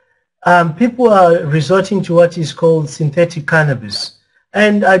people are resorting to what is called synthetic cannabis.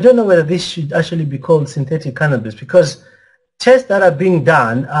 And I don't know whether this should actually be called synthetic cannabis because tests that are being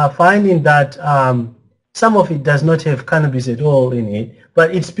done are finding that some of it does not have cannabis at all in it,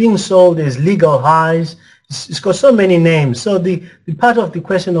 but it's being sold as legal highs. It's got so many names. So the part of the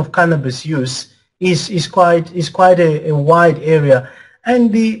question of cannabis use is quite a wide area.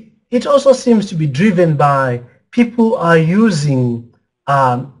 And it also seems to be driven by people are using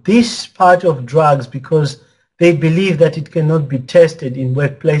this part of drugs because they believe that it cannot be tested in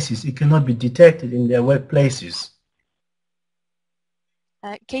workplaces. It cannot be detected in their workplaces.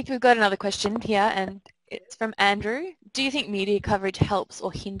 Keith, we've got another question here, and it's from Andrew. Do you think media coverage helps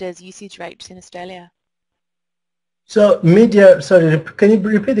or hinders usage rates in Australia? So media, sorry, can you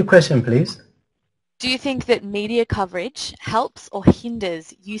repeat the question, please? Do you think that media coverage helps or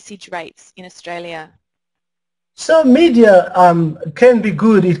hinders usage rates in Australia? So media can be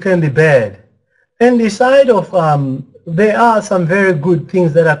good, it can be bad. And the side of, there are some very good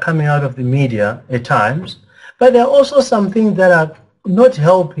things that are coming out of the media at times, but there are also some things that are not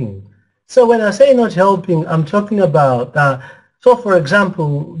helping. So when I say not helping, I'm talking about, so for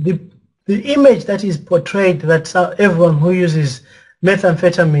example, the image that is portrayed that everyone who uses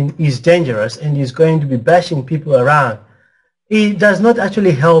methamphetamine is dangerous and is going to be bashing people around, it does not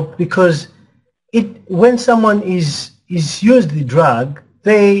actually help because when someone is used the drug,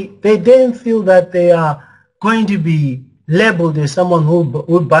 they then feel that they are going to be labeled as someone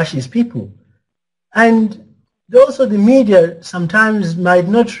who bashes people. And also the media sometimes might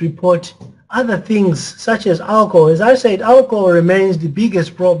not report other things such as alcohol. As I said, alcohol remains the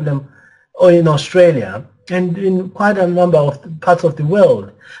biggest problem in Australia and in quite a number of parts of the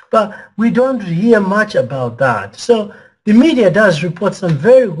world. But we don't hear much about that. So the media does report some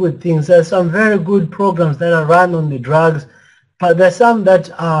very good things. There are some very good programs that are run on the drugs, but there are some that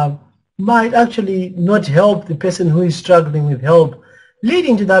might actually not help the person who is struggling with help,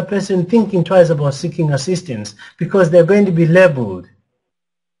 leading to that person thinking twice about seeking assistance because they're going to be labeled.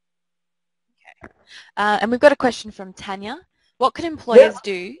 Okay. And we've got a question from Tanya. What can employers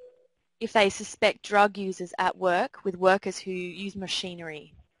do if they suspect drug users at work with workers who use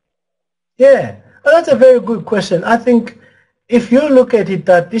machinery? Yeah, well, that's a very good question. I think if you look at it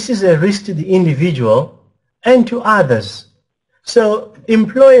that this is a risk to the individual and to others. So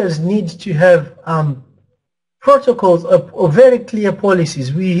employers need to have protocols or very clear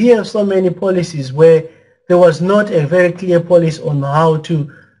policies. We hear so many policies where there was not a very clear policy on how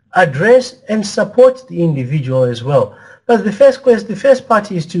to address and support the individual as well. But the first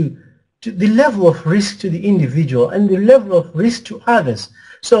part is to the level of risk to the individual and the level of risk to others.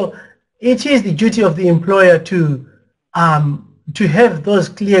 So it is the duty of the employer to have those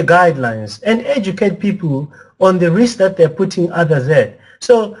clear guidelines and educate people on the risk that they're putting others at.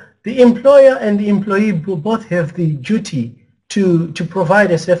 So the employer and the employee both have the duty to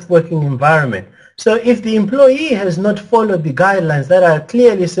provide a safe working environment. So if the employee has not followed the guidelines that are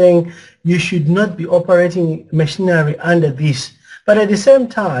clearly saying you should not be operating machinery under this, but at the same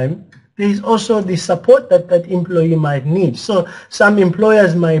time, there is also the support that that employee might need. So some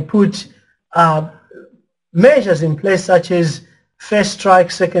employers might put measures in place such as first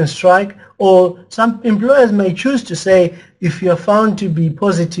strike, second strike, or some employers may choose to say if you're found to be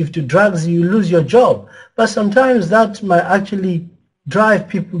positive to drugs, you lose your job. But sometimes that might actually drive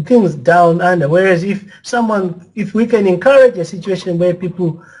people things down under. Whereas if we can encourage a situation where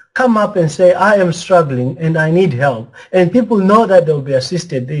people come up and say, I am struggling and I need help, and people know that they'll be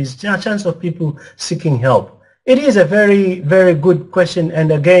assisted, there is a chance of people seeking help. It is a very, very good question,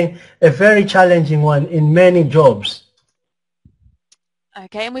 and again, a very challenging one in many jobs.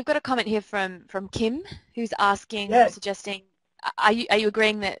 Okay, and we've got a comment here from Kim, who's asking, Yes. suggesting, are you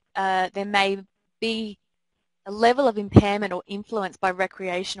agreeing that there may be a level of impairment or influence by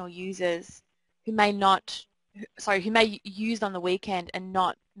recreational users who may use on the weekend and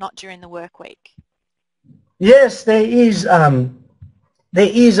not during the work week? Yes, there is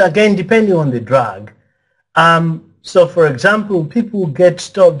again depending on the drug. So for example, people get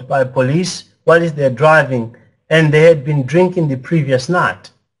stopped by police while they're driving and they had been drinking the previous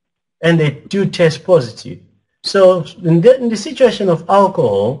night and they do test positive. So in the situation of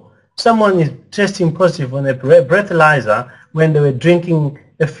alcohol, someone is testing positive on a breathalyzer when they were drinking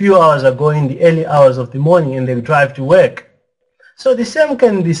a few hours ago in the early hours of the morning and they drive to work. So the same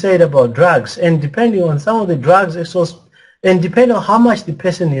can be said about drugs, and depending on some of the drugs, and depending on how much the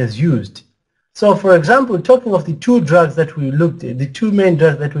person has used. So for example, talking of the two drugs that we looked at, the two main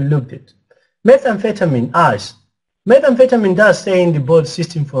drugs that we looked at, methamphetamine, ice. Methamphetamine does stay in the blood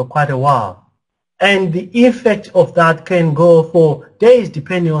system for quite a while, and the effect of that can go for days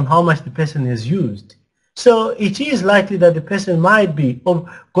depending on how much the person has used. So it is likely that the person might be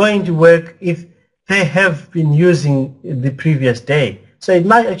going to work if they have been using the previous day. So it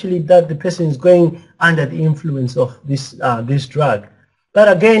might actually that the person is going under the influence of this drug.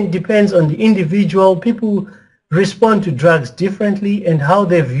 But again, depends on the individual. People respond to drugs differently and how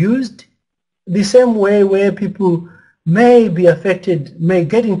they've used. The same way where people may be affected, may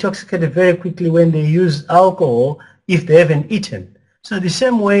get intoxicated very quickly when they use alcohol if they haven't eaten. So the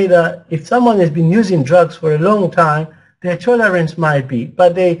same way that if someone has been using drugs for a long time, their tolerance might be,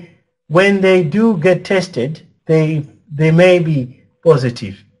 but when they do get tested, they may be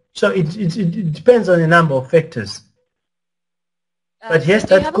positive. So it depends on a number of factors. But yes,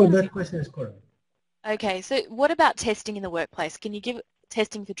 that question is correct. Okay, so what about testing in the workplace? Can you give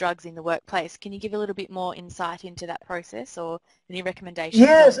testing for drugs in the workplace? Can you give a little bit more insight into that process or any recommendations?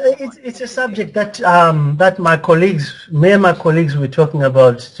 Yes, it's a subject that that me and my colleagues were talking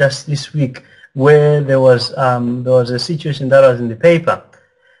about just this week, where there was a situation that was in the paper.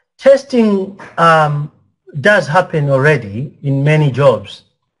 Testing does happen already in many jobs.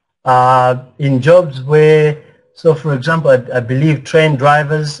 In jobs where, so for example, I believe train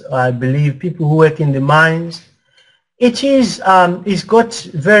drivers, I believe people who work in the mines, it's got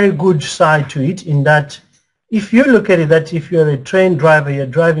very good side to it in that if you look at it, that if you're a train driver, you're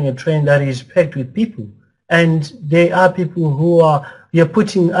driving a train that is packed with people, and there are people you're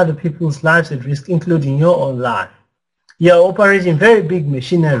putting other people's lives at risk, including your own life. You're operating very big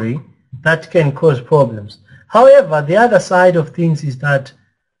machinery that can cause problems. However, the other side of things is that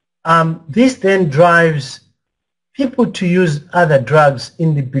this then drives people to use other drugs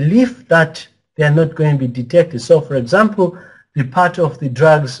in the belief that they are not going to be detected. So for example, the part of the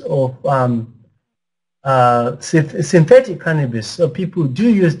drugs of synthetic cannabis, so people do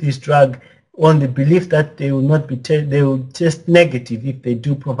use this drug on the belief that they will not be they will test negative if they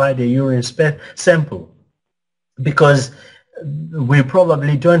do provide a urine sample, because we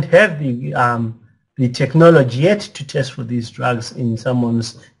probably don't have the technology yet to test for these drugs in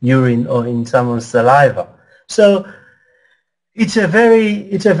someone's urine or in someone's saliva. So it's a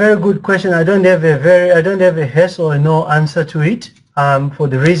very good question. I don't have a yes or a no answer to it, for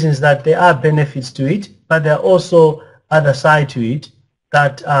the reasons that there are benefits to it, but there are also other side to it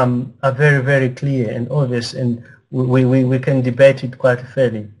that are very, very clear and obvious, and we can debate it quite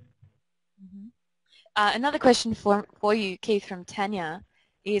fairly. Another question for you, Keith, from Tanya,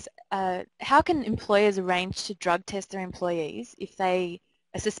 is how can employers arrange to drug test their employees if they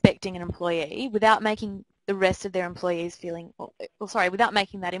are suspecting an employee without making the rest of their employees without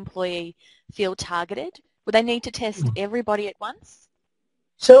making that employee feel targeted? Would they need to test everybody at once?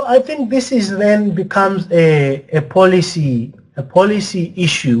 So I think this is then becomes a policy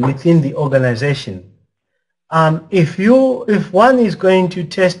issue within the organization. if one is going to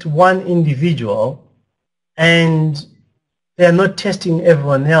test one individual and they're not testing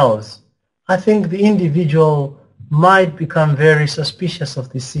everyone else, I think the individual might become very suspicious of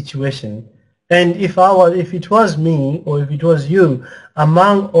this situation. And if it was me or if it was you,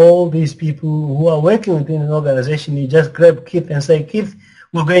 among all these people who are working within an organization, you just grab Keith and say, Keith,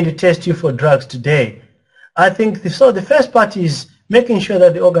 we're going to test you for drugs today. I think the first part is making sure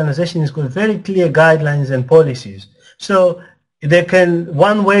that the organization has got very clear guidelines and policies. So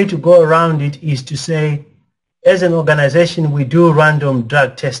one way to go around it is to say, as an organization, we do random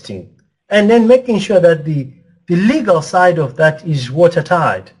drug testing. And then making sure that the legal side of that is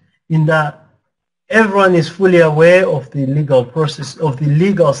watertight, in that everyone is fully aware of the legal process, of the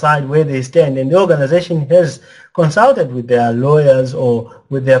legal side where they stand, and the organization has consulted with their lawyers or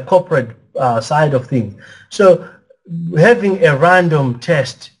with their corporate side of things. So having a random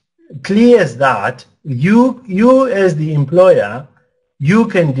test clears that. You as the employer, you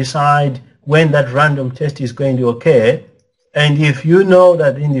can decide when that random test is going to occur, and if you know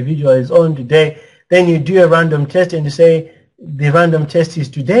that the individual is on today, then you do a random test and you say the random test is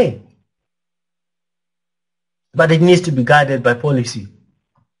today. But it needs to be guided by policy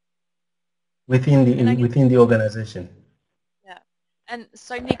within the organization. Yeah, and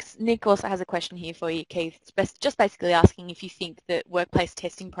so Nick also has a question here for you, Keith. It's just basically asking if you think that workplace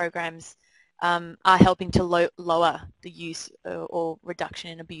testing programs are helping to lower the use or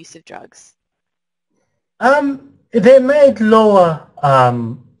reduction in abuse of drugs. They may lower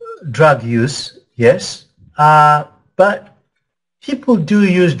drug use, yes, but people do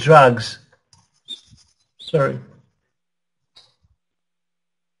use drugs. Sorry.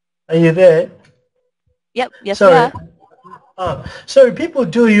 Are you there? Yep, yes, sorry. we are. Sorry, people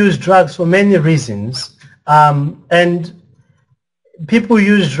do use drugs for many reasons, and people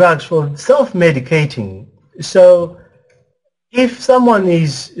use drugs for self-medicating. So if someone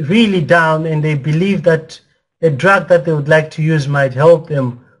is really down and they believe that a drug that they would like to use might help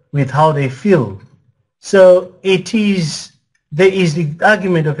them with how they feel, so there is the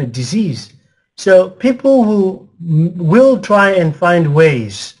argument of a disease. So people who will try and find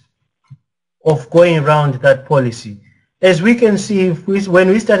ways of going around that policy. As we can see, when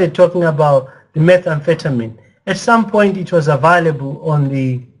we started talking about the methamphetamine, at some point it was available on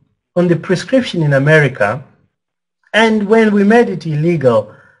the prescription in America, and when we made it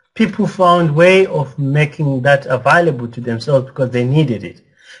illegal, people found a way of making that available to themselves because they needed it.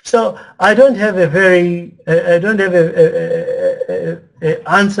 So I don't have a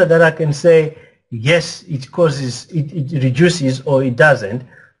answer that I can say yes, it reduces or it doesn't.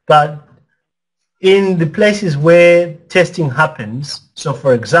 But in the places where testing happens, so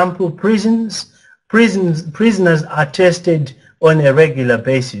for example, prisoners are tested on a regular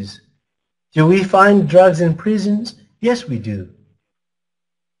basis. Do we find drugs in prisons? Yes, we do.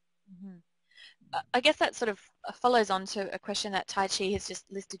 I guess that sort of follows on to a question that Tai Chi has just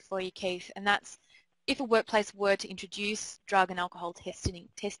listed for you, Keith, and that's if a workplace were to introduce drug and alcohol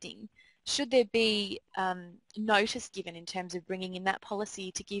testing, should there be notice given in terms of bringing in that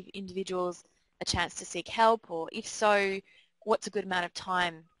policy to give individuals a chance to seek help, or if so, what's a good amount of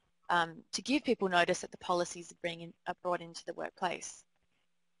time to give people notice that the policies are brought into the workplace?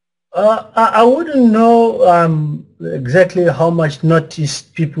 I wouldn't know exactly how much notice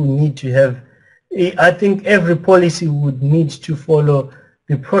people need to have. I think every policy would need to follow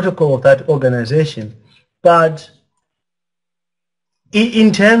the protocol of that organization. But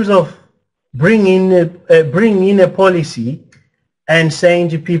in terms of bringing in a policy and saying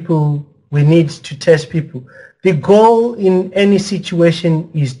to people, we need to test people, the goal in any situation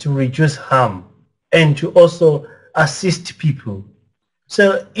is to reduce harm and to also assist people.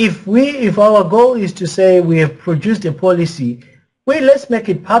 So if our goal is to say we have produced a policy, let's make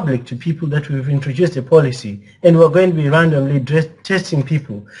it public to people that we've introduced a policy and we're going to be randomly testing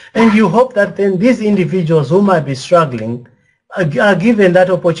people. And you hope that then these individuals who might be struggling are given that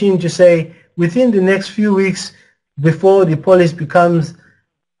opportunity to say, within the next few weeks before the policy becomes,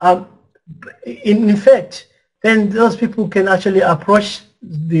 in fact, then those people can actually approach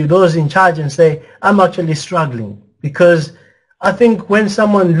those in charge and say, I'm actually struggling. Because I think when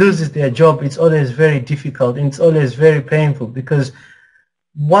someone loses their job, it's always very difficult and it's always very painful, because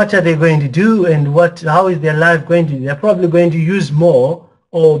what are they going to do and how is their life going to be? They're probably going to use more,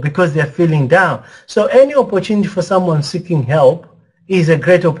 or because they're feeling down. So any opportunity for someone seeking help is a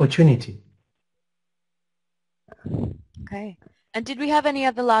great opportunity. Okay. And did we have any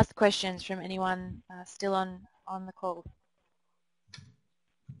other last questions from anyone still on the call?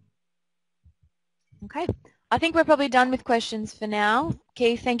 Okay. I think we're probably done with questions for now.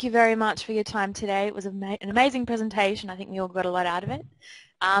 Keith, thank you very much for your time today. It was an amazing presentation. I think we all got a lot out of it.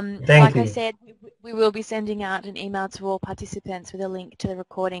 Thank Like I you. said, we will be sending out an email to all participants with a link to the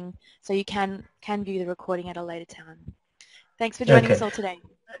recording, so you can view the recording at a later time. Thanks for joining us all today.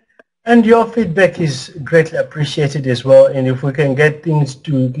 And your feedback is greatly appreciated as well. And if we can get things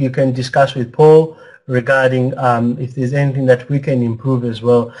you can discuss with Paul regarding if there's anything that we can improve as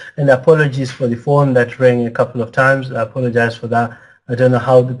well. And apologies for the phone that rang a couple of times. I apologize for that. I don't know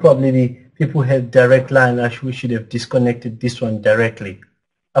how, probably the people had direct line. Actually, we should have disconnected this one directly.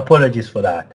 Apologies for that.